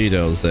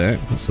torpedoes there.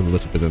 That's a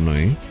little bit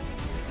annoying.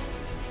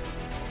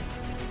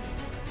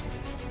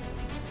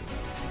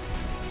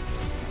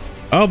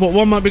 Oh, but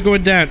one might be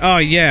going down. Oh,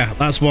 yeah,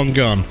 that's one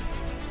gone.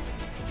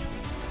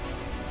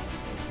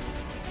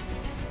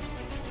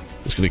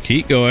 Just gonna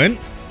keep going.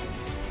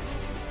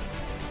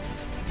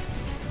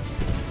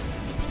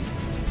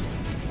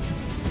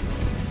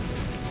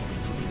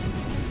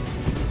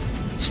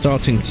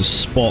 Starting to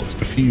spot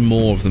a few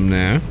more of them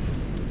now.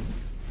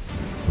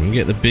 We can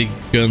get the big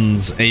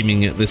guns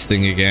aiming at this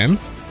thing again.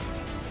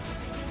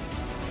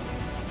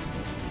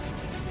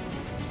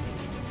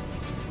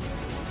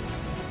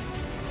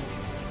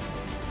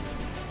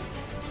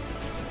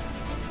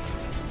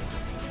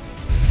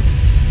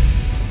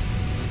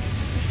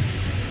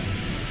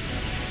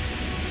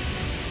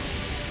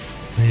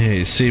 Yeah,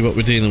 you see what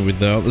we're dealing with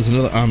though. There's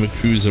another armoured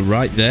cruiser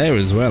right there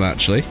as well,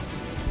 actually.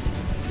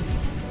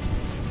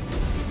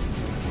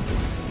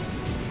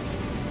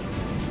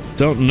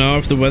 Don't know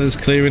if the weather's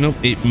clearing up.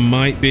 It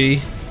might be. I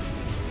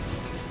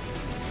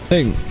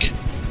think.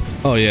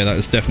 Oh yeah, that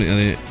is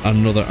definitely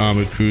another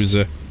armoured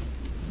cruiser.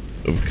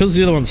 But because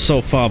the other one's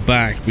so far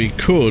back, we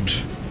could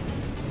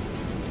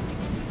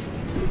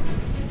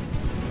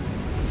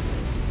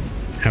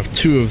have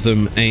two of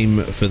them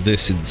aim for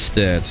this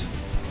instead.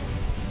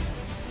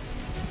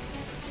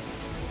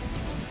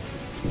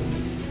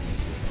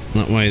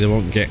 That way they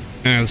won't get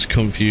as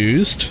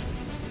confused.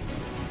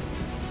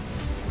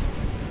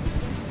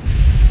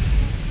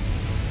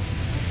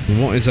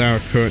 And what is our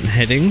current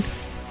heading?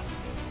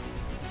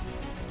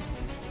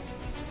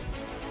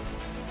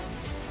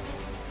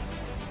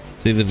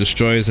 See, the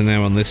destroyers are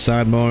now on this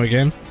side more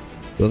again.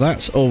 So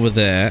that's over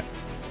there.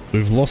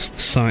 We've lost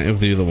sight of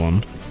the other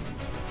one.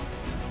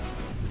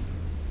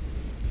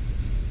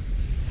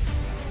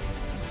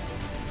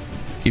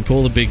 Keep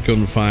all the big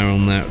gunfire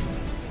on that.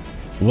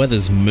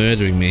 Weather's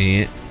murdering me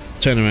here. It's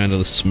turn around a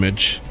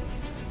smidge.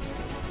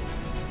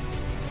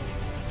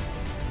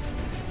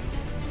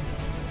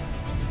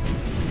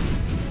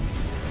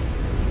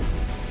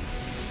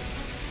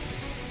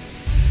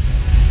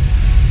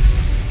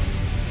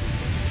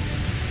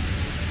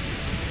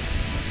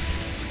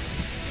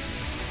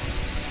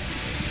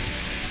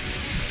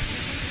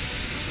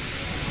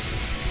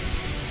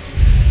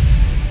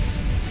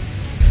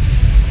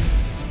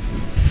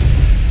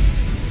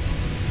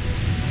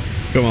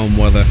 Come on,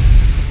 weather.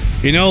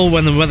 You know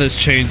when the weather's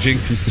changing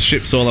because the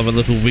ships all have a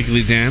little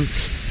wiggly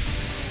dance?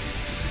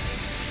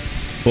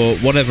 For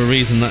whatever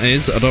reason that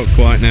is, I don't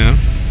quite know.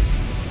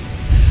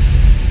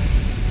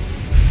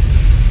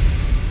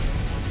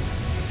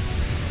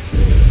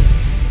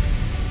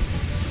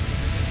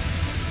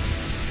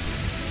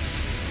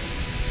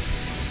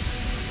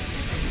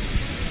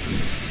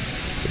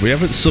 We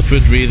haven't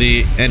suffered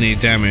really any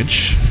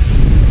damage.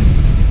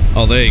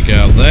 Oh, there you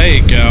go. There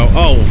you go.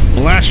 Oh,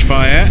 flash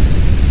fire.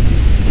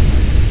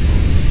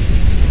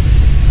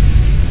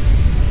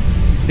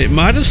 It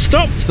might have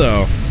stopped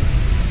though.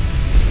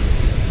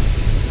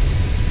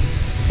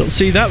 Don't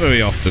see that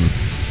very often.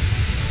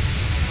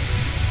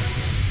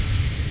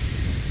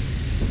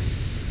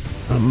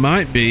 That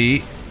might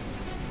be...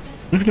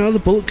 No, the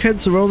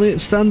bulkheads are only at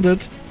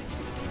standard.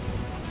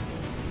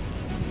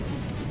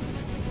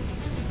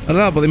 I don't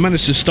know, but they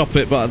managed to stop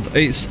it, but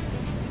it's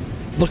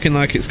looking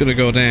like it's going to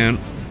go down.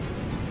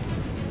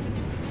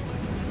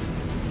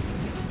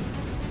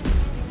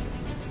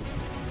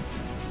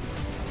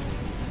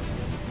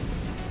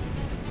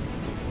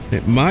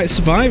 It might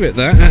survive it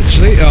there,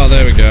 actually. Oh,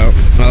 there we go.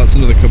 Oh, that's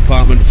another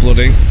compartment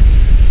flooding.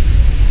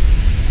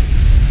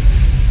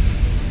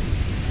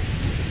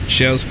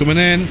 Shells coming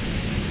in.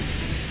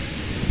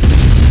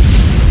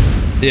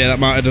 Yeah, that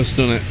might have just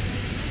done it.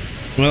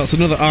 Well, that's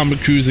another armoured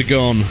cruiser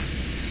gone.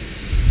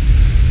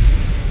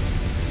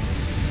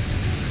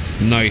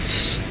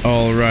 Nice.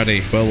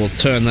 Alrighty. Well, we'll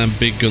turn them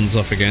big guns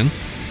off again.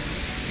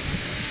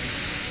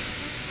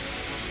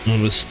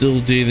 And we're still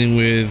dealing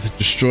with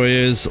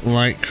destroyers,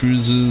 light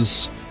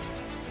cruisers.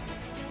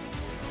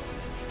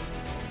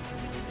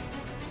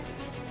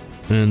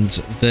 And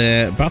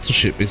their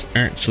battleship is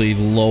actually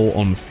low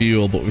on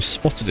fuel, but we've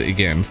spotted it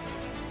again.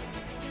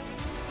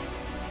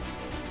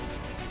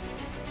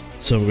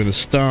 So we're going to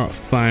start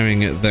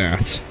firing at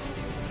that.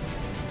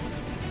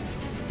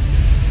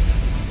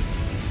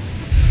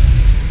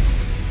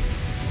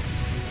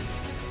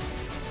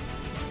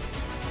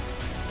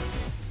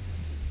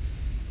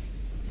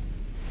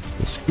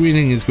 The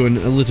screening is going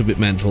a little bit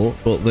mental,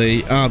 but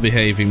they are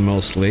behaving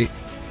mostly.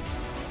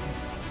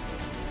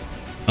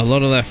 A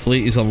lot of their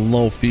fleet is on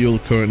low fuel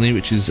currently,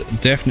 which is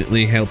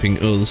definitely helping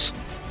us.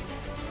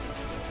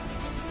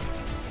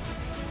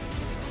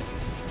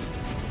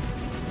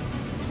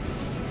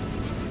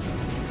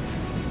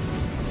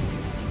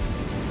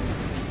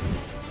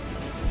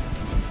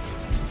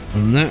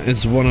 And that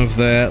is one of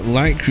their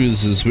light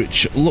cruisers,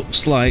 which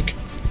looks like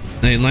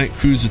a light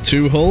cruiser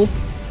 2 hull.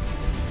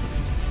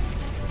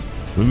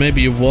 Or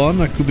maybe a 1,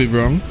 I could be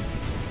wrong.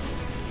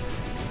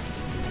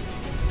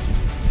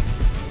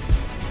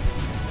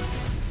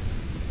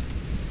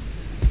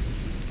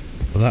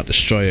 Well, that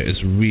destroyer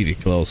is really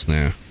close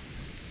now.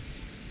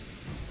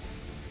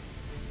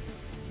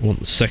 I want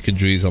the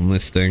secondaries on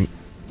this thing.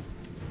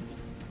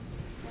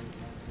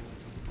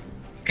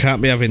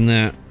 Can't be having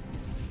that.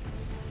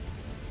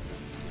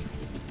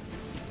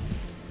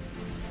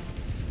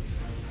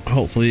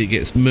 Hopefully it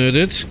gets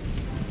murdered.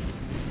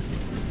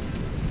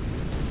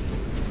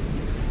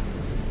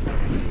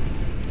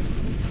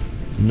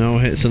 No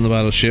hits on the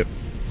battleship.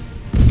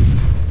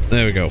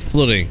 There we go.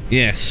 Flooding.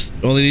 Yes.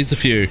 Only needs a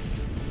few.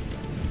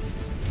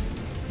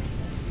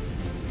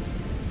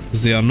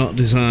 Because they are not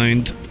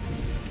designed to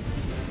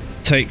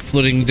take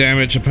flooding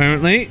damage,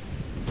 apparently.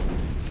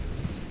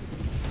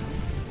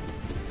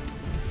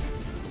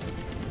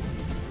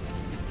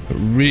 It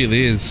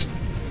really is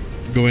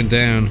going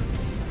down.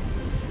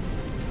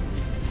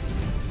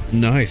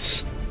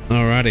 Nice.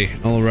 Alrighty,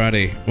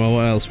 alrighty. Well,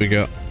 what else we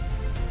got?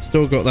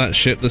 Still got that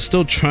ship. They're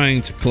still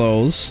trying to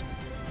close.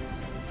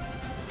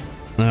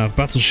 Now,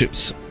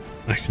 battleships,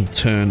 I can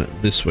turn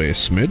this way a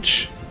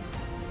smidge.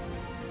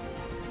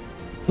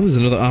 Oh, there's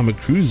another armoured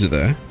cruiser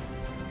there.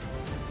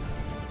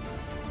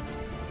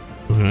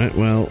 Alright,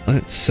 well,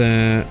 let's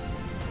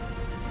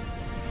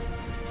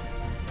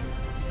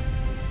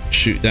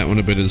shoot that one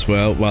a bit as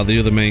well, while the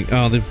other main...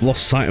 Oh, they've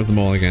lost sight of them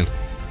all again.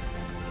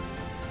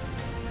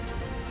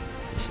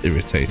 That's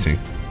irritating.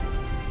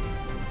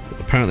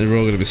 But apparently we're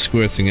all going to be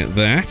squirting at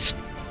that.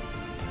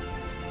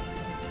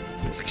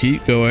 Let's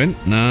keep going.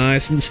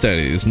 Nice and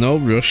steady. There's no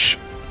rush.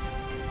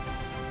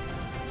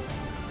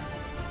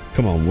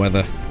 Come on,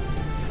 weather.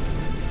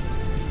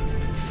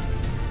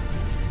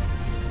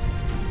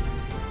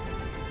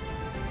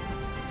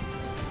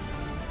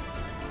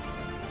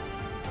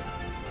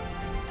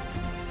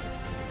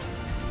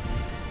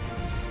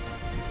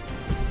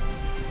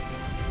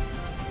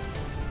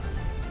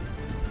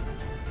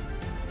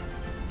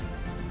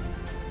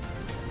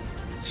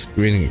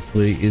 Screening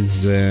fleet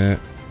is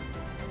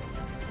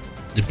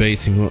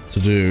debating what to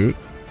do.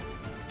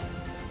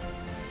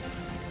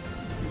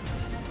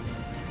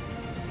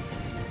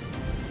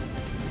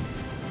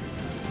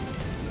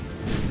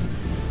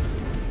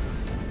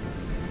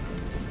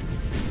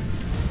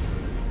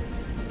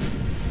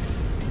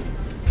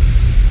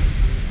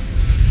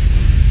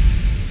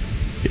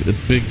 Get the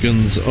big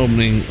guns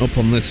opening up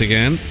on this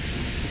again.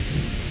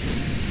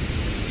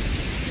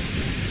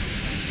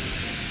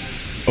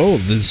 Oh,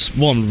 there's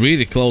one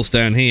really close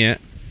down here.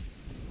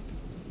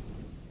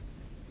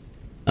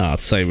 I'd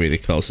say really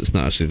close, it's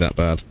not actually that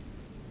bad.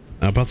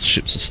 Our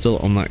battleships are still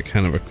on that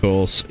kind of a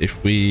course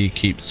if we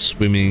keep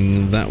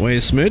swimming that way a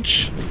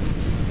smidge.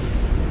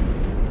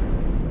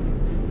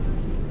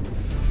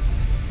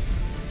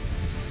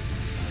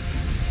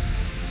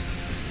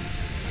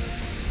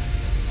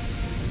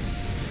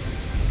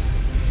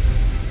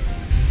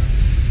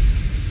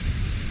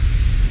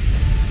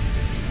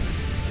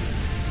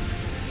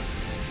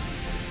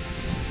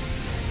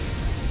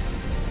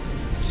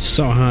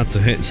 So hard to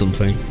hit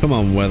something. Come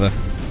on, weather.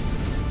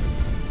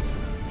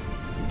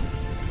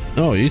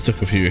 Oh, you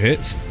took a few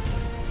hits.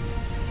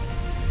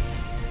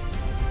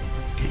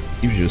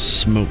 Gives you a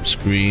smoke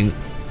screen.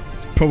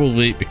 It's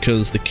probably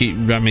because they keep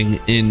ramming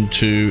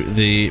into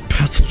the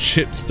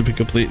battleships, to be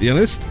completely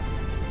honest.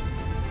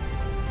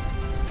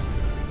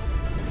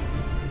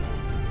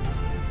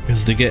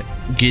 Because they get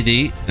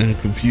giddy and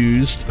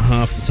confused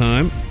half the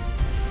time.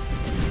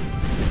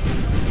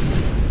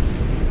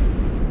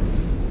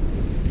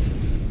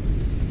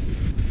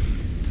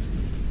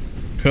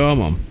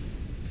 Come on.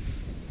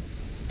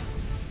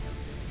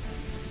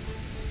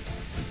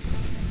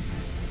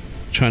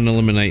 Try and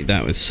eliminate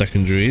that with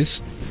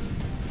secondaries.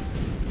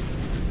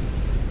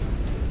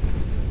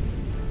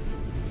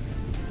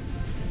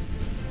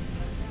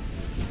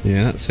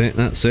 Yeah, that's it,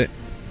 that's it.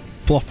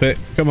 Plop it,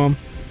 come on.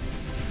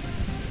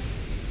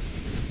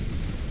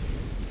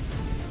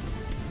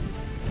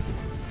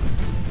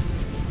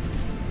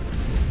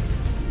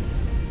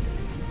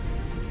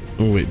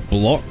 Oh, it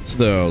blocked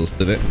those,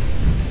 did it?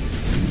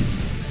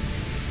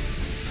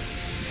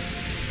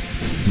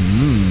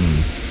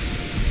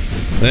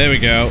 There we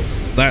go.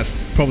 That's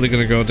probably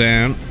going to go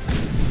down.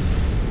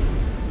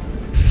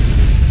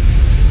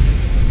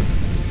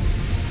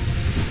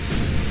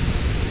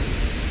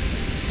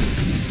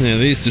 Yeah,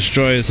 these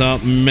destroyers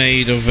aren't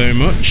made of very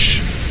much.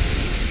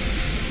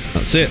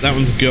 That's it, that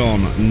one's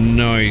gone.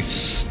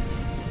 Nice.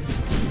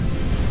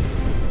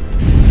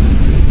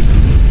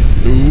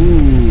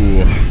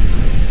 Ooh.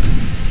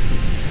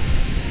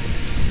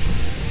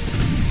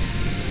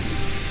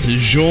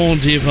 Jean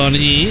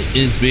Divani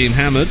is being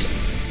hammered.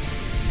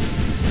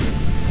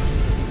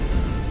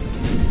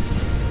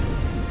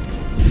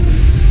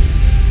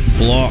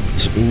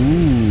 Blocked.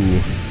 Ooh.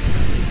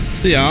 What's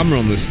the armor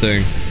on this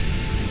thing?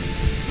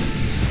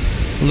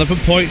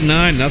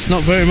 11.9. That's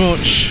not very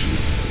much.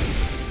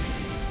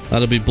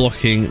 That'll be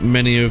blocking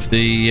many of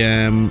the...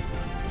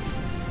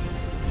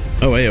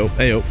 Oh, hey up,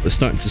 hey up. We're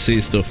starting to see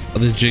stuff. Are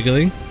they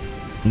jiggling?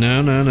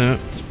 No, no, no.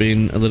 It's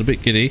been a little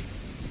bit giddy.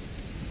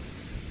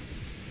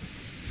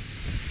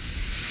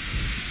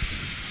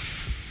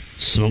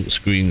 Smoke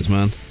screens,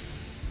 man.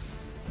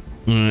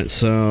 Alright,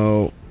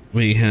 so...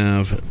 we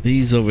have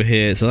these over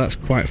here, so that's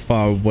quite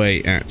far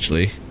away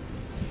actually.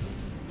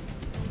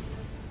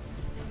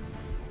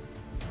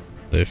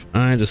 So if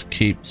I just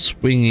keep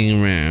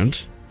swinging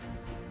around,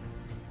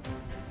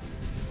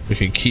 we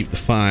can keep the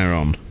fire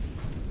on.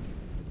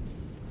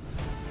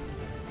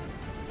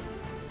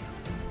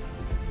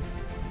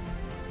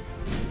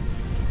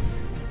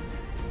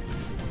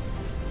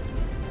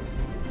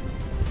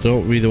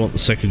 Don't really want the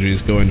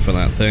secondaries going for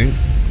that thing,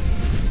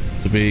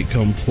 to be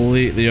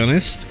completely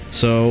honest.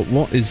 So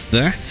what is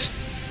that?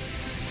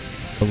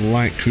 A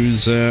light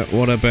cruiser.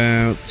 What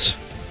about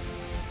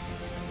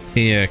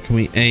here? Can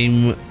we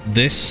aim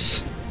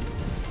this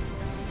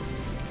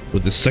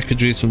with the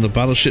secondaries from the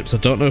battleships? I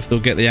don't know if they'll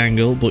get the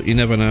angle, but you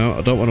never know.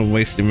 I don't want them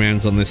wasting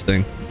rounds on this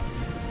thing.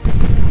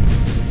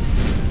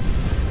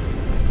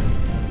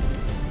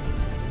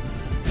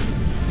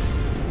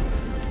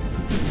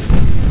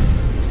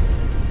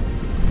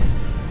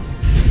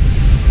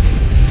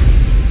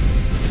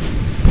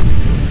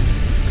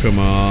 Come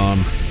on.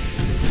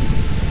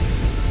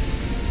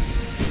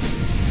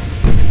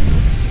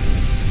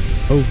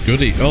 Oh,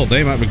 goody. Oh,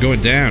 they might be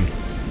going down.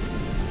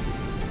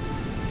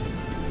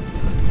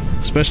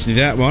 Especially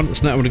that one.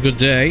 It's not having a good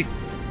day.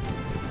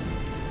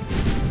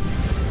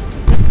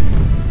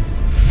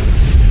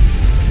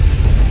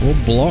 All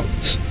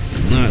blocked.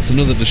 No, it's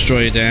another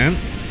destroyer down.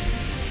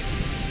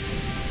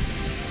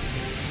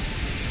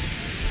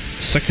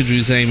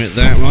 Secondaries aim at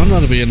that one.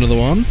 That'll be another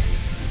one.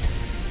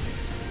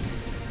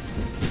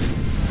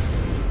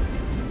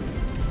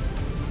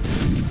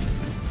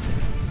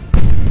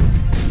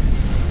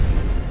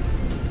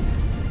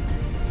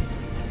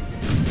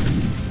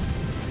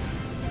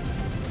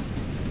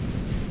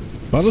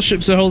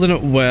 Battleships are holding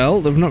up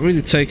well. They've not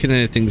really taken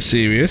anything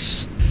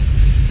serious.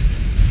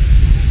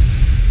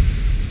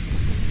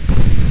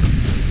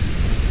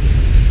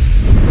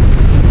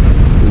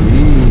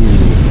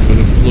 Ooh, bit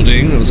of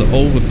flooding. There was a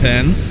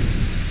overpen.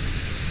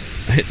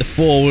 I hit the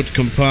forward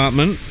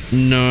compartment.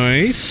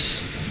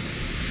 Nice.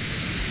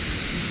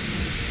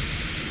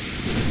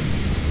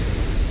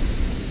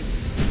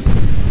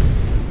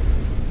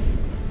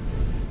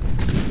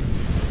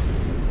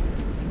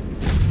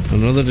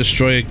 Another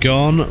destroyer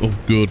gone. Oh,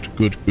 good,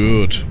 good,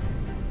 good.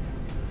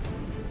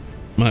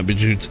 Might be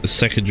due to the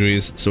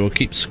secondaries, so we'll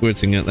keep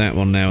squirting at that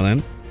one now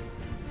then.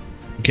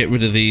 Get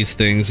rid of these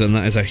things, and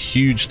that is a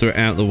huge threat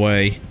out of the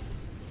way.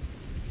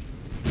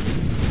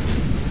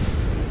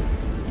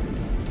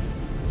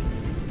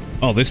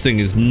 Oh, this thing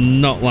is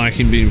not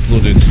liking being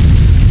flooded.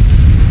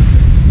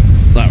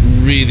 That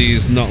really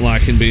is not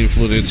liking being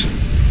flooded.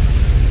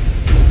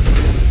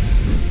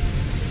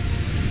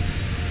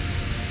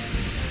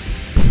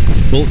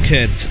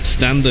 Bulkheads,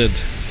 standard.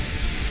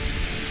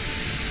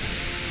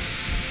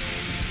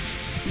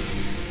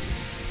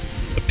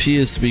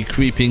 Appears to be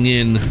creeping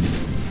in.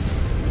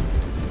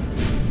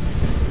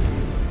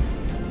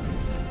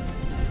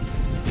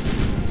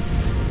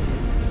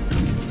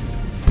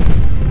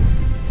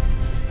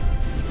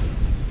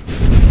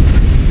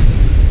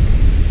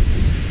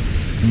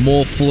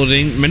 More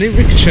flooding. Many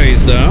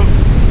ricochets though.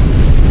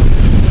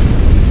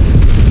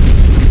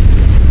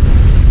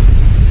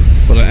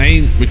 But I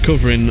ain't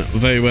recovering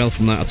very well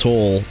from that at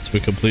all, to be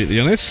completely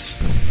honest.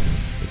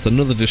 It's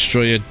another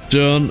destroyer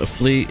done. The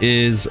fleet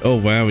is... oh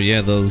wow,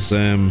 yeah, those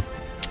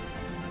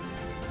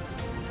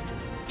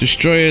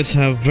destroyers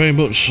have very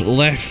much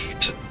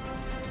left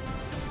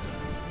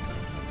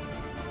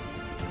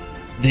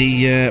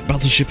the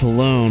battleship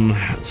alone.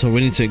 So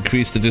we need to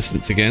increase the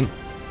distance again.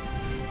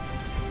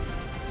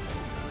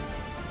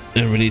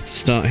 And we need to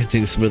start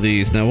hitting some of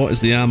these. Now, what is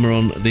the armor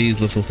on these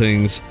little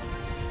things?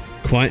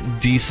 Quite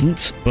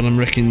decent, but I'm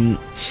reckoning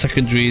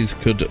secondaries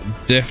could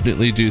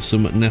definitely do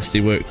some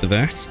nasty work to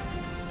that.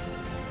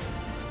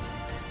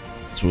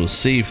 So we'll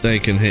see if they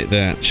can hit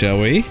that, shall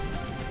we?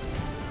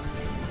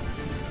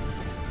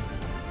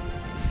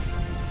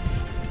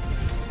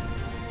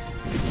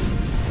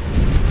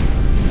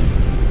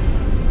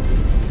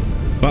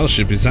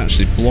 Battleship is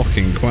actually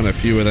blocking quite a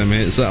few of them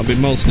hits. That'll be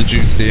mostly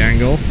due to the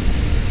angle.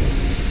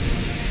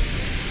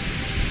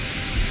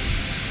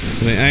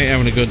 They ain't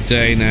having a good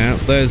day now.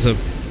 There's a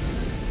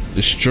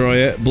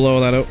destroyer. Blow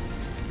that up.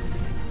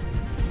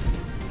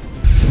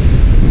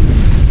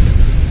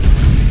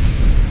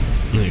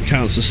 It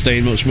can't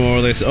sustain much more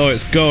of this. Oh,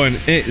 it's going.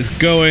 It is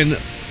going.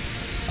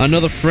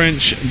 Another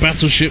French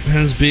battleship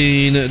has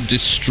been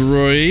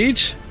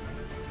destroyed.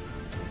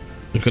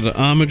 We've got an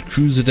armoured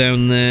cruiser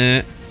down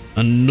there.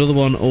 Another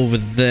one over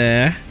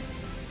there.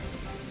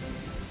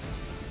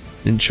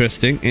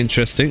 Interesting,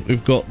 interesting.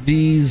 We've got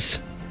these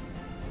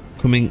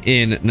coming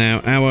in. Now,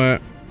 our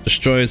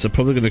destroyers are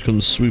probably going to come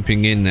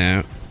swooping in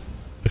now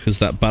because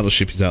that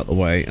battleship is out of the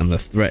way and the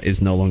threat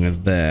is no longer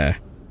there.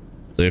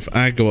 So if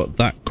I go up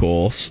that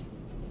course,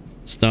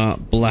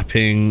 start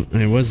blapping...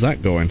 hey, where's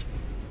that going?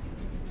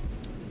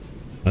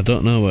 I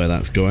don't know where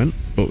that's going,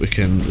 but we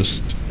can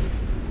just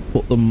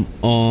put them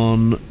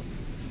on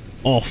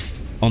off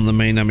on the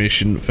main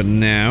ammunition for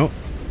now.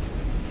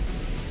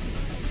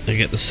 And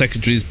get the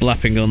secondaries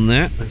blapping on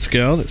that. Let's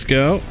go, let's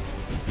go.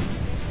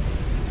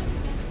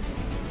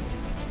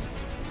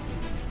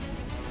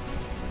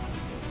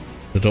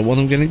 I don't want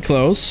them getting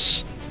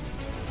close.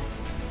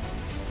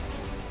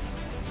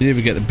 You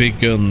never get the big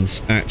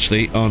guns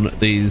actually on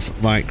these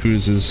light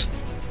cruisers.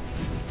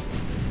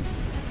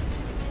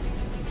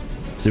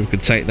 See if we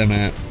could take them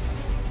out.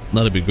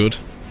 That'd be good.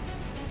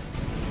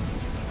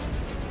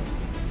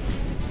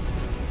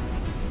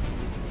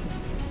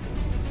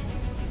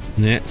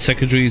 Yeah,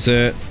 secondaries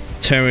are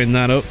tearing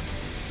that up.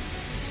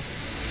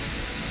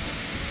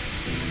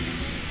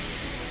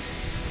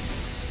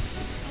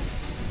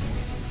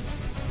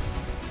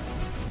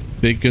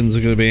 Big guns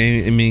are going to be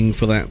aiming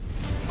for that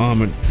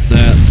armor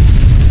there.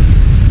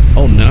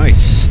 Oh,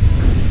 nice.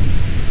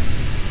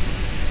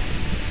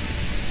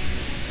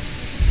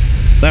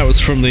 That was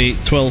from the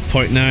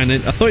 12.9. I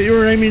thought you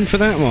were aiming for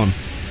that one.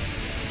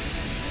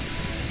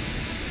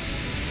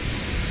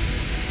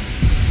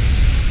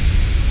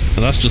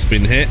 Oh, that's just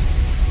been hit.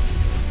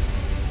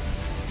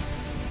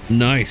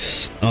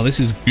 Nice. Oh, this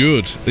is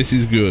good. This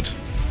is good.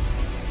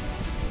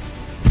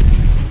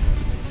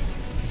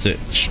 That's it.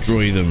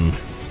 Destroy them.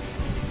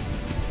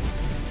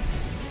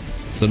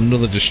 It's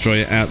another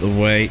destroyer out the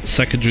way.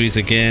 Secondaries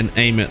again.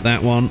 Aim at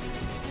that one.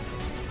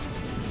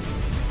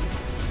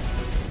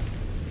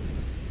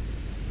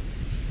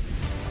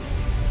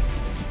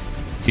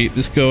 Keep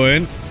this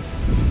going.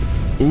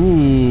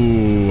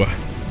 Ooh.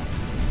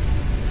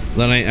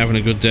 That ain't having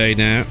a good day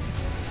now.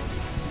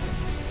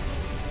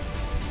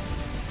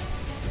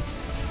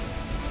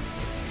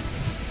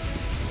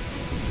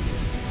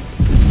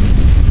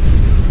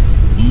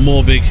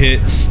 More big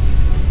hits.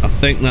 I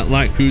think that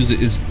light cruiser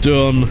is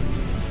done.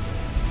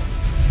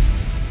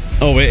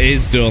 Oh, it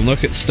is done.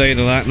 Look at the state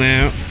of that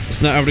now.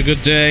 It's not having a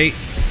good day.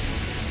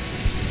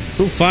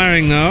 Still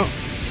firing though.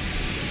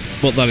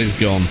 But that is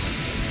gone.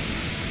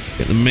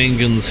 Get the main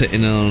guns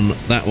hitting on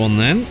that one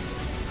then.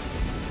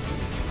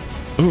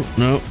 Oh,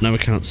 no, now we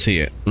can't see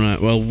it. Right,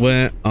 well,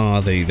 where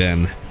are they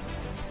then?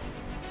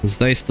 Because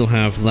they still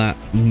have that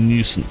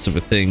nuisance of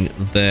a thing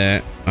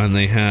there, and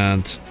they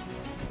had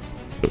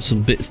got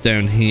some bits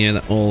down here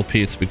that all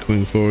appear to be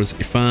coming for us.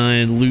 If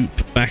I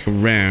loop back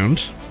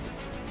around,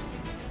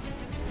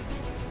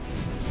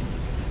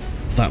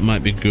 that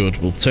might be good.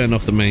 We'll turn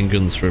off the main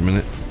guns for a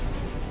minute.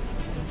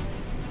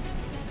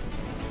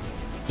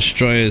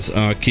 Destroyers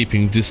are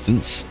keeping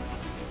distance.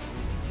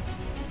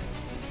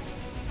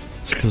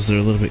 It's because they're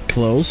a little bit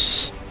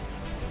close.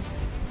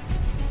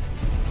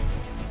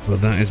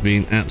 But that is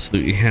being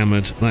absolutely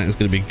hammered. That is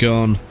going to be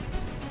gone.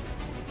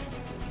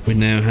 We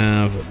now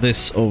have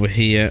this over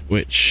here,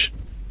 which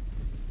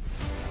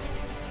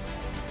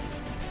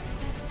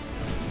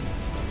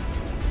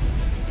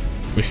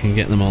we can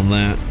get them on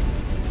that.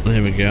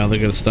 There we go. They're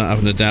going to start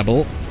having a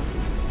dabble.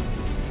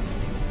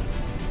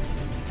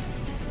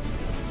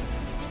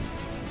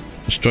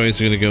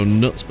 Destroyers are going to go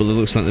nuts, but it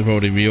looks like they've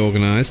already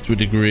reorganized to a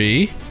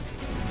degree.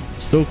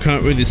 Still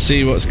can't really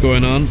see what's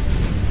going on.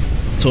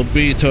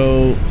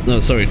 Torpedo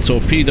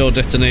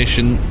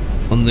detonation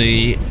on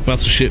the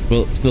battleship,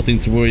 but it's nothing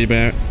to worry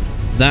about.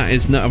 That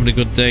is not having a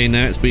good day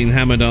now. It's being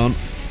hammered on.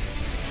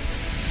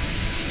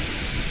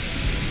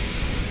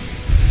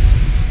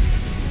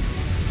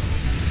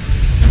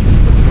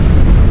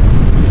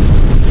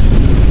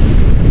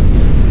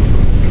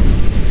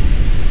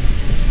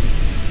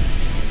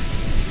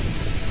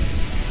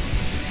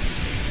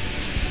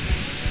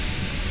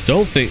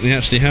 Don't think they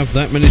actually have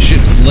that many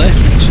ships left.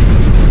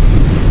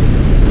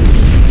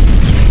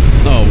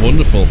 Oh,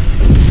 wonderful.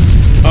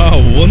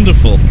 Oh,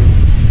 wonderful.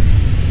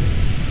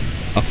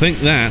 I think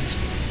that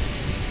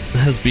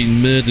has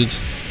been murdered.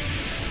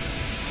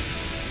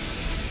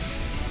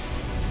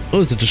 Oh,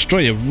 there's a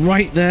destroyer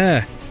right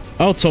there.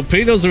 Oh,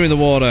 torpedoes are in the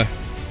water.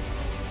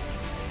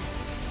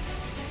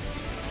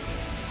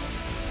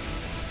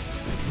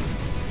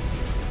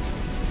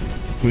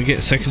 Can we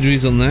get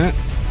secondaries on that?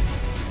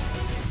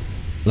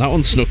 That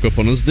one snuck up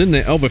on us, didn't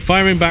it? Oh, we're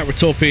firing back with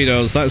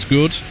torpedoes. That's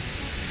good.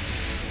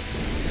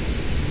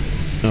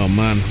 Oh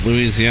man,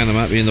 Louisiana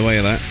might be in the way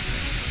of that.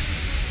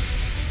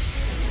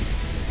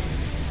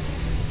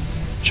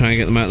 Try and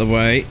get them out of the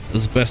way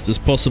as best as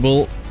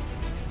possible.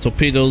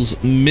 Torpedoes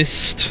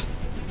missed.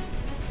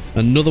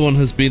 Another one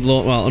has been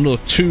launched. Well,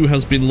 another two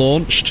has been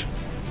launched.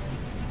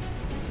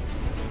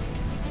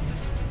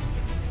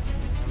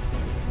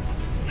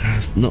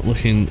 It's not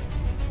looking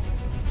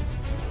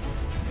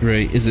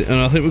great, is it? And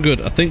I think we're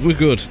good. I think we're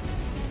good.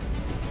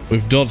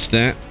 We've dodged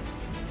that.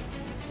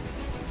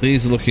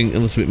 These are looking a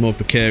little bit more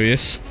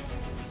precarious.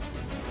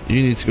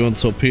 You need to go on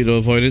torpedo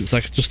avoidance.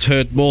 I just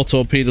heard more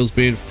torpedoes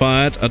being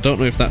fired. I don't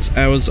know if that's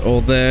ours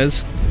or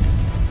theirs.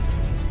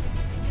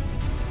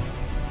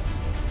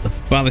 The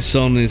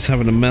Balisson is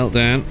having a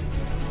meltdown.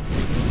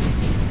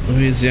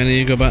 Louisiana,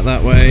 you go back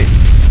that way.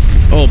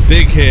 Oh,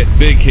 big hit,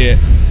 big hit.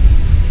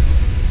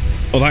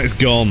 Oh, that is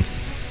gone.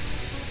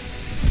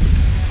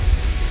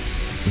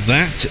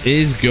 That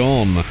is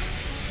gone.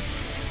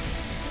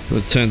 I'm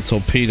going to turn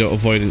torpedo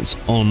avoidance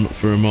on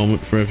for a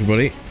moment for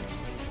everybody,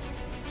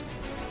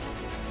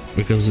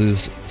 because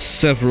there's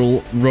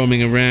several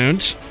roaming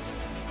around.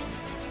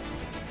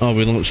 Oh,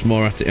 we launched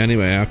more at it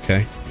anyway,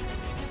 okay.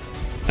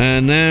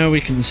 And now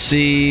we can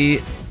see...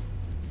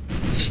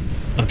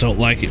 I don't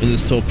like it when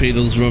there's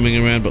torpedoes roaming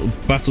around, but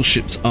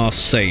battleships are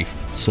safe,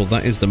 so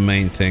that is the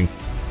main thing.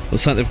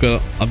 Looks like they've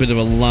got a bit of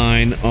a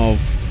line of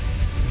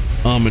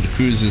armoured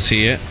cruisers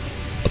here.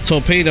 A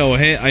torpedo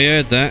hit, I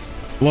heard that.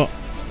 What?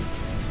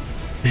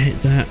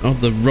 Hit that. Oh,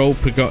 the rope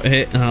got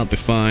hit. That'll be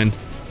fine.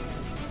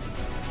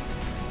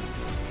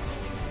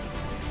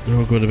 They're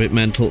all good, a bit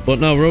mental. But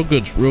no, we're all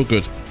good. We're all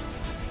good.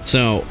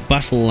 So,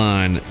 battle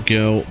line.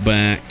 Go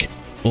back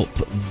up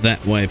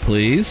that way,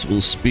 please. We'll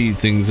speed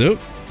things up.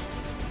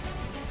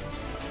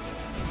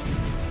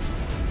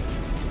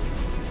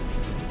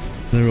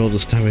 They're all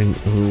just having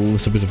a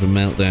little bit of a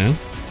meltdown.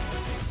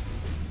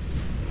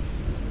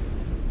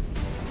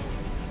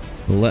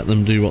 We'll let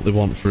them do what they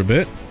want for a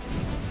bit.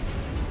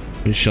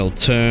 We shall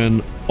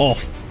turn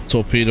off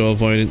torpedo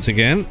avoidance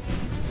again,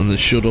 and they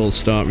should all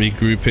start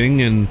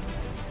regrouping and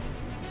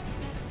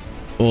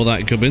all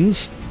that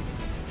gubbins.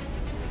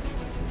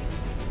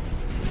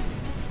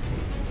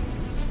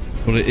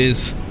 But it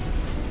is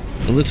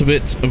a little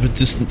bit of a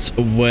distance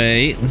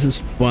away. This is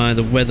why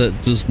the weather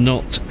does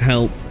not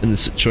help in a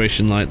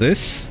situation like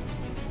this.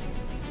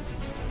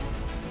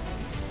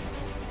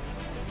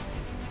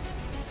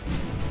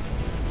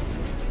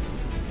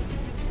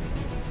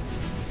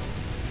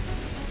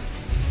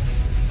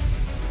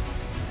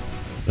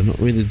 They're not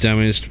really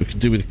damaged. We could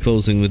do with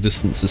closing the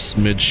distance a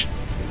smidge.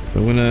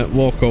 I'm gonna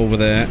walk over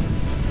there.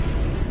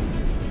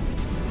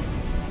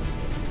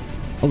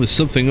 Oh, there's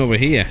something over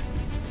here.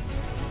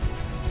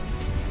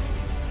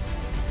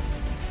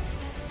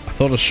 I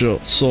thought I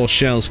saw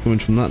shells coming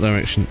from that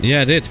direction.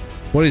 Yeah, I did.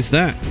 What is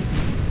that?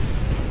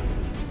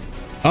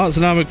 Oh, it's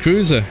an armoured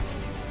cruiser.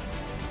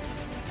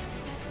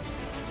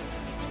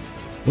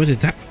 Where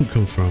did that one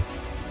come from?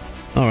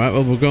 Alright,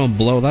 well, we'll go and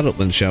blow that up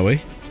then, shall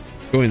we?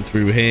 Going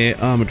through here.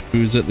 Armoured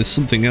cruiser. There's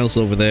something else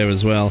over there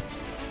as well.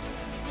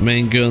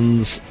 Main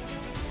guns.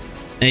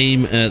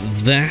 Aim at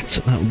that.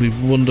 That would be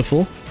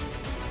wonderful.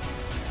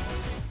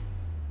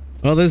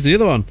 Oh, there's the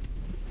other one.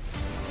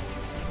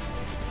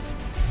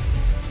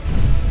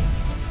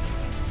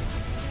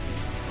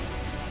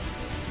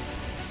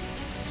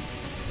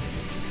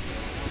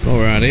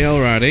 Alrighty,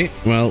 alrighty.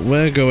 Well,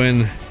 we're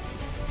going...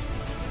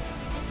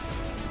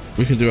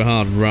 We can do a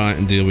hard right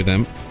and deal with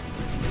them.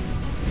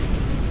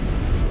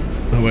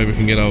 That way we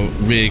can get our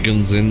rear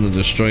guns in. The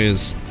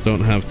destroyers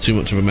don't have too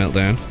much of a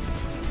meltdown.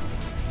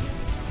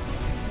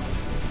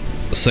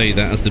 I say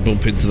that as they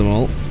bump into them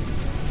all.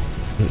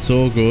 It's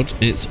all good.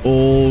 It's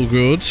all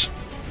good.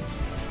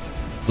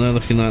 They're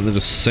looking like they're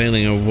just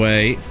sailing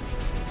away.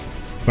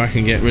 If I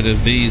can get rid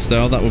of these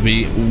though, that would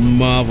be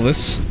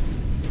marvellous.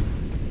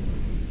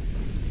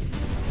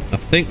 I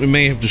think we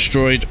may have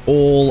destroyed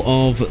all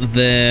of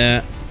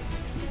their...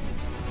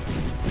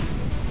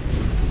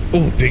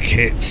 Oh, big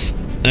hits.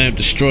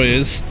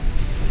 Destroyers.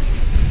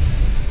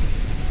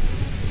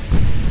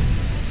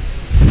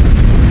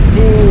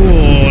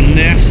 Oh,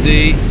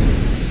 nasty.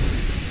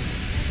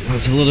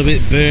 That's a little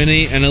bit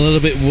burny and a little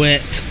bit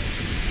wet.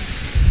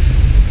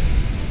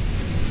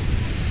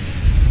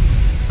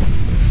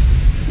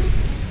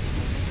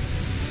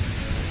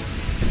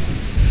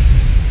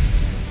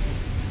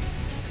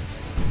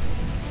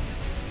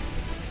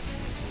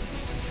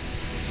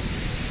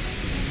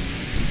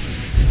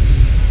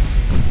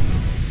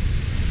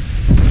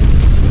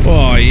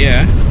 Oh,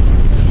 yeah.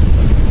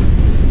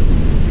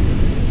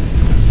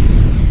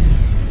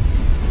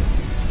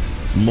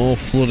 More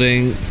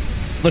flooding.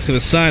 Look at the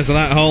size of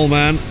that hole,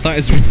 man. That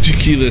is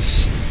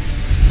ridiculous.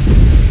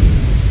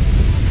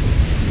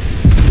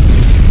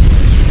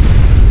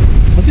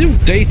 Have you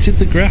updated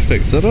the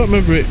graphics? I don't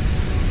remember it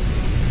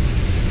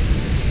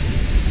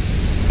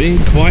being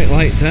quite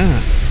like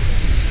that.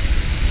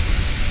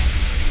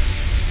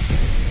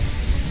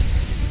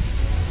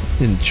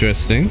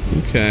 Interesting.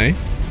 Okay.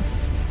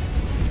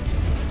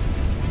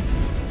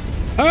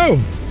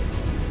 Oh!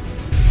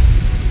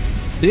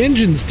 The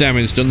engine's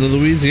damaged on the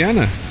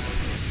Louisiana.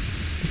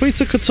 If we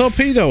took a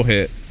torpedo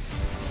hit.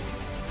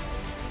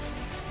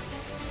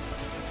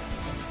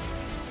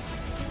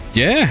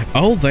 Yeah.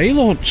 Oh, they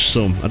launched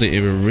some. I didn't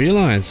even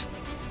realise.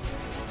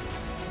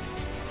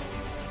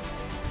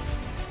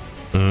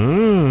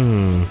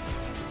 Oh.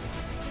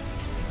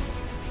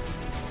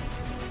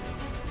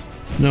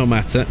 No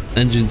matter.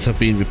 Engines have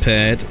been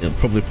repaired. It'll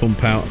probably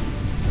pump out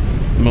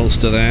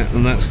most of that,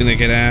 and that's going to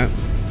get out.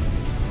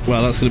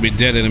 Well, that's going to be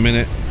dead in a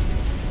minute.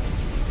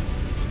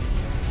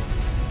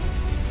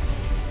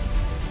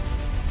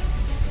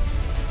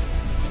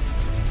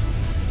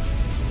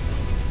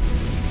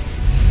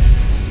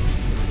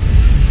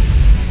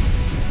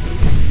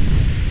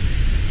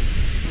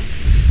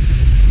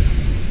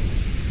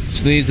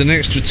 Just needs an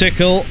extra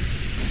tickle.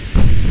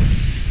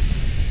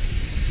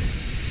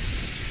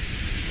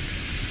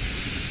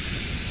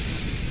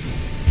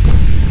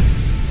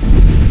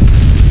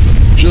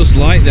 Just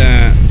like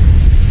that.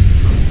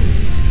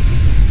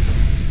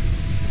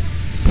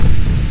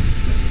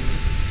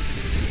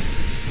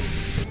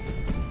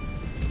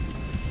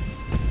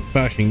 If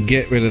I can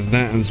get rid of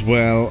that as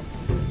well,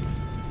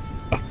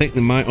 I think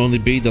there might only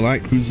be the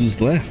light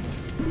cruisers left.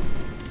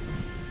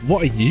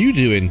 What are you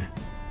doing?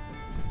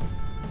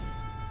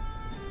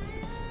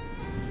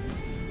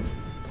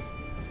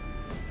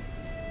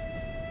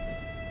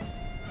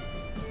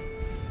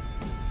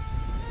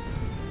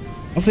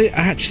 Have they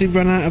actually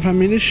run out of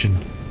ammunition?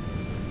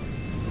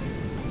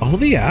 Oh,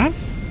 they have?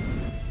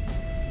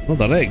 Well,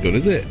 that ain't good,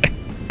 is it?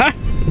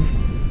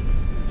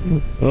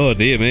 Oh,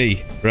 dear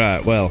me.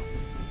 Right, well.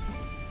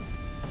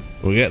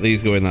 We'll get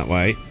these going that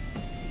way.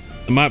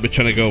 I might be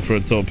trying to go for a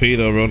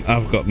torpedo run.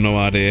 I've got no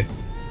idea.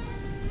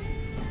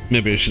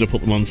 Maybe I should have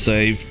put them on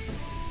save.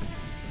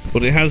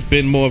 But it has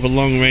been more of a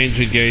long-range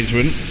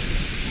engagement.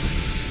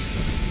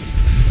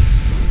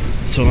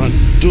 So that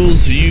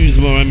does use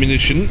more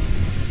ammunition.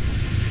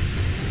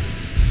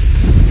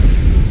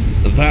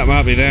 That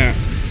might be that.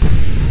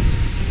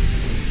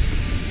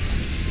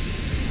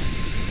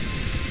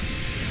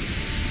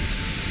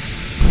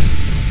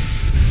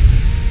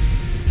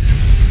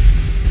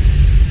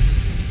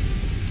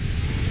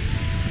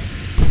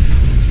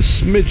 A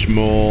smidge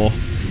more.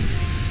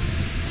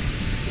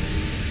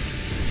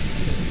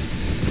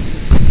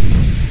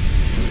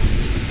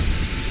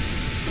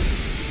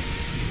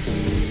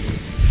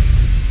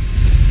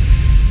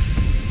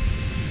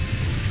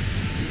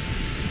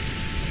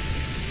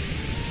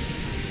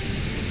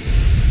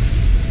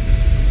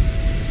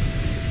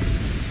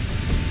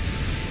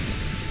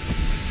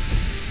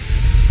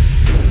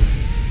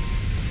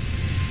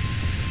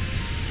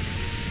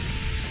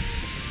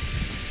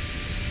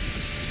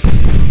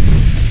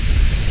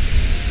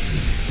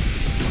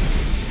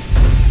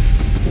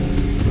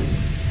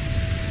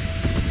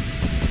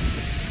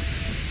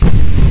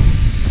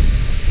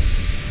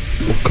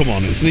 Come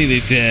on, it's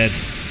nearly dead.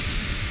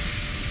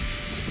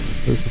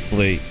 Where's the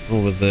fleet?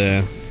 Over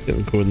there. Get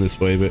them coming this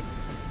way a bit.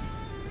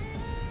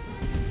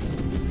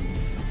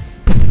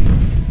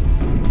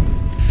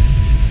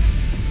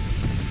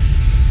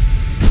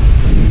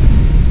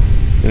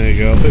 There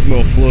you go, a bit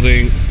more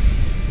flooding.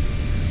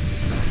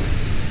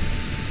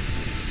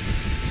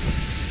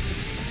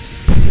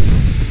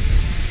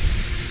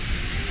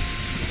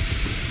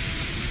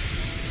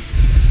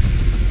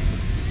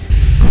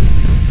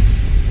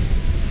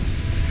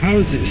 How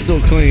is it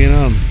still clinging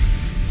on?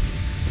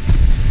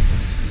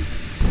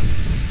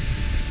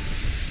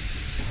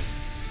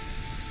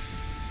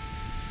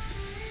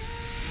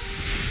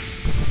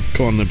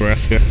 Come on,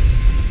 Nebraska.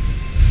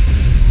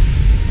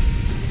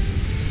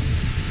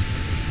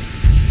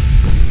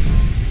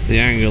 The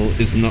angle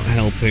is not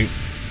helping.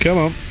 Come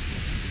on.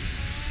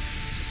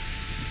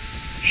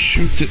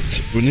 Shoot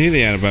it. We're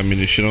nearly out of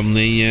ammunition on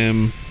the,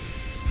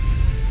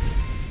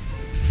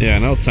 yeah,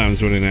 no,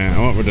 time's running out.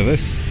 I want rid of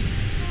this.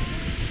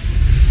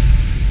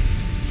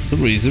 For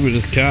some reason, we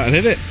just can't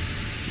hit it.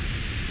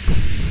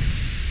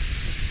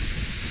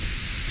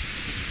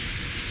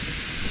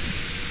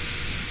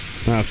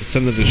 I have to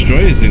send the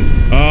destroyers in.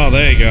 Oh,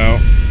 there you go.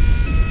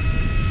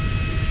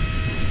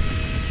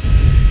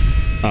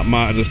 That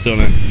might have just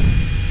done it.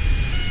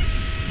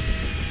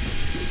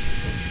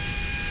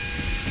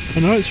 Oh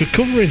no, it's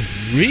recovering.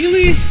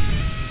 Really?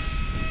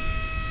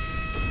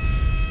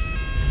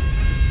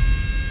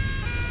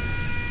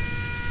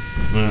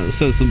 Right, let's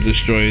send some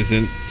destroyers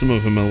in. Some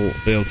of them will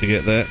be able to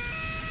get there.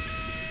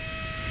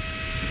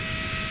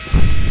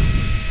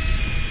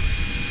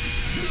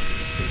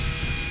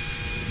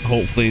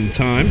 Hopefully in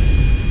time.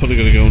 Probably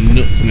gonna go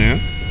nuts now.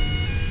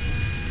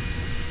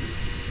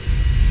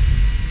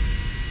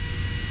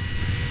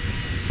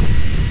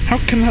 How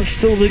can that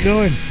still be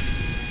going?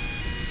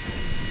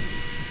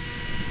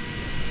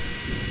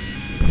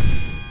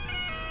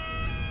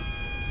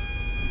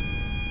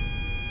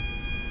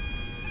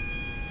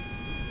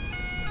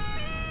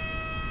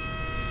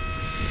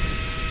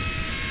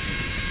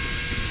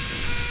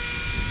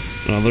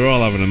 Oh, they're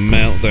all having a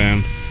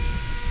meltdown.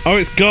 Oh,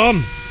 it's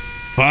gone!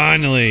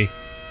 Finally!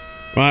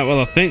 Right, well,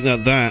 I think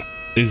that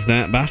is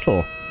that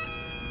battle.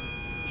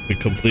 To be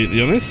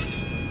completely honest.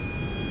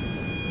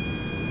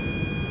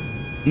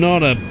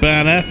 Not a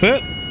bad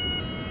effort.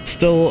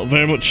 Still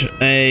very much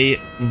a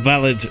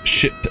valid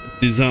ship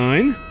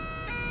design.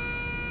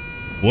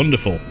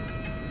 Wonderful.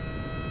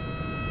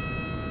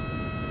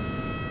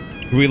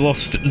 We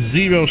lost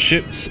 0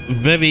 ships,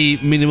 very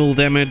minimal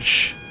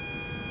damage.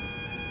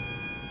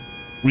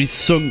 We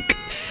sunk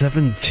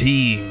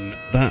 17.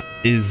 That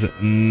is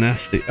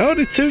nasty. Oh,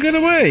 did 2 get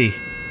away?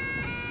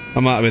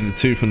 I might have been the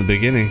 2 from the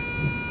beginning.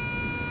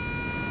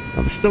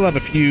 Oh, they still had a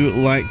few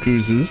light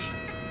cruisers.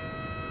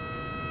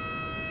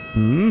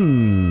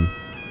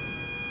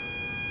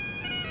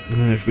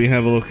 If we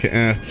have a look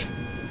at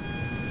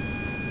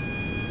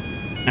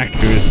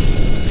accuracy.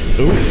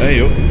 Oh, hey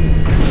up.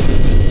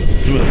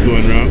 Something's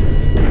going wrong.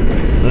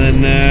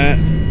 And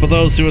then, for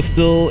those who are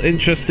still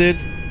interested,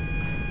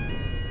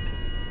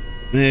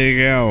 there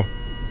you go.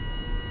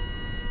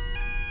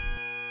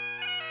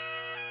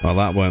 Oh,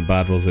 that weren't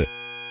bad, was it?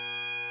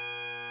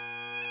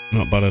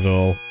 Not bad at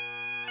all.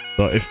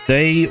 So if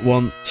they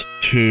want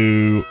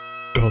to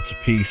go to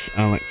peace,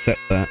 I'll accept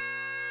that.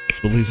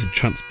 Because we're losing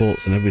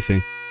transports and everything.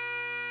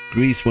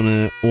 Greece want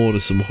to order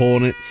some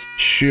Hornets.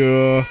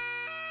 Sure.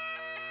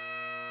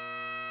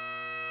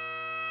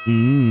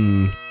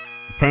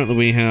 Apparently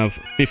we have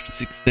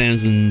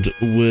 56,000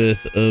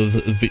 worth of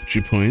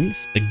victory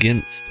points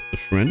against the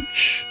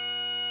French.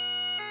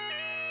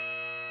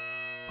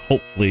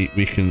 Hopefully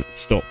we can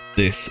stop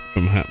this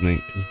from happening,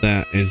 because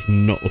that is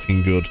not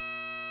looking good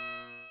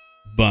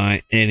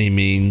by any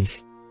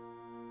means.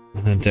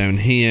 And then down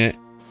here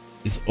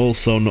is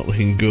also not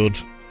looking good.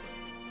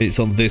 It's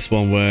on this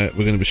one where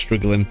we're going to be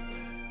struggling.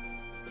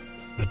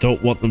 I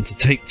don't want them to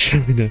take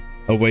China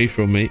away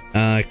from me.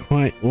 I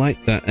quite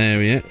like that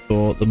area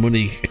for the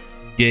money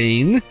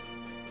gain.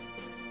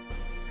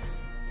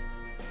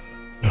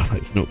 Oh,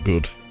 that is not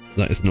good.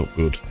 That is not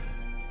good.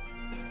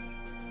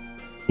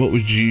 What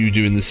would you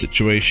do in this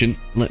situation?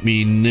 Let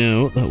me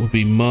know. That would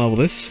be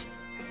marvellous.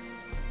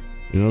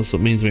 It also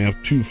means we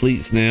have 2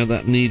 fleets now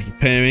that need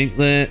repairing.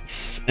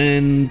 Let's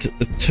end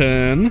the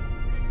turn.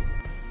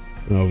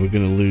 Oh, we're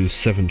going to lose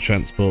 7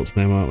 transports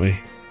now, aren't we?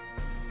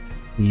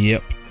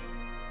 Yep.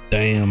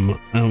 Damn.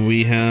 And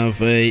we have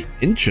a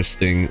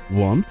interesting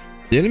one.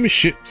 The enemy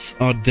ships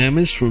are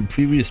damaged from a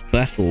previous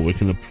battle. We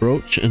can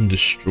approach and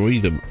destroy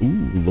them.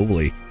 Ooh,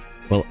 lovely.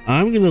 Well,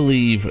 I'm going to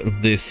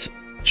leave this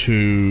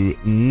to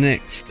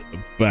next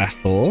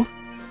battle.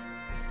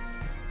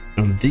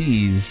 And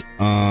these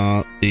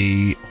are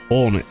the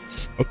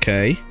Hornets.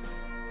 Okay.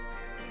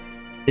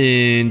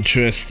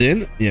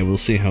 Interesting. Yeah, we'll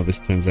see how this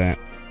turns out.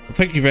 Well,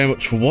 thank you very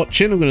much for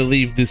watching. I'm going to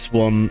leave this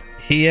one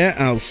here.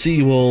 I'll see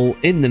you all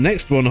in the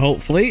next one,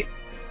 hopefully.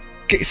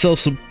 Get yourself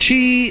some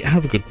tea,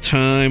 have a good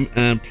time,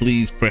 and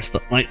please press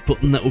that like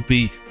button. That would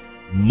be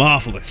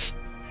marvellous.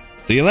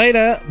 See you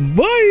later.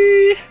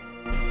 Bye!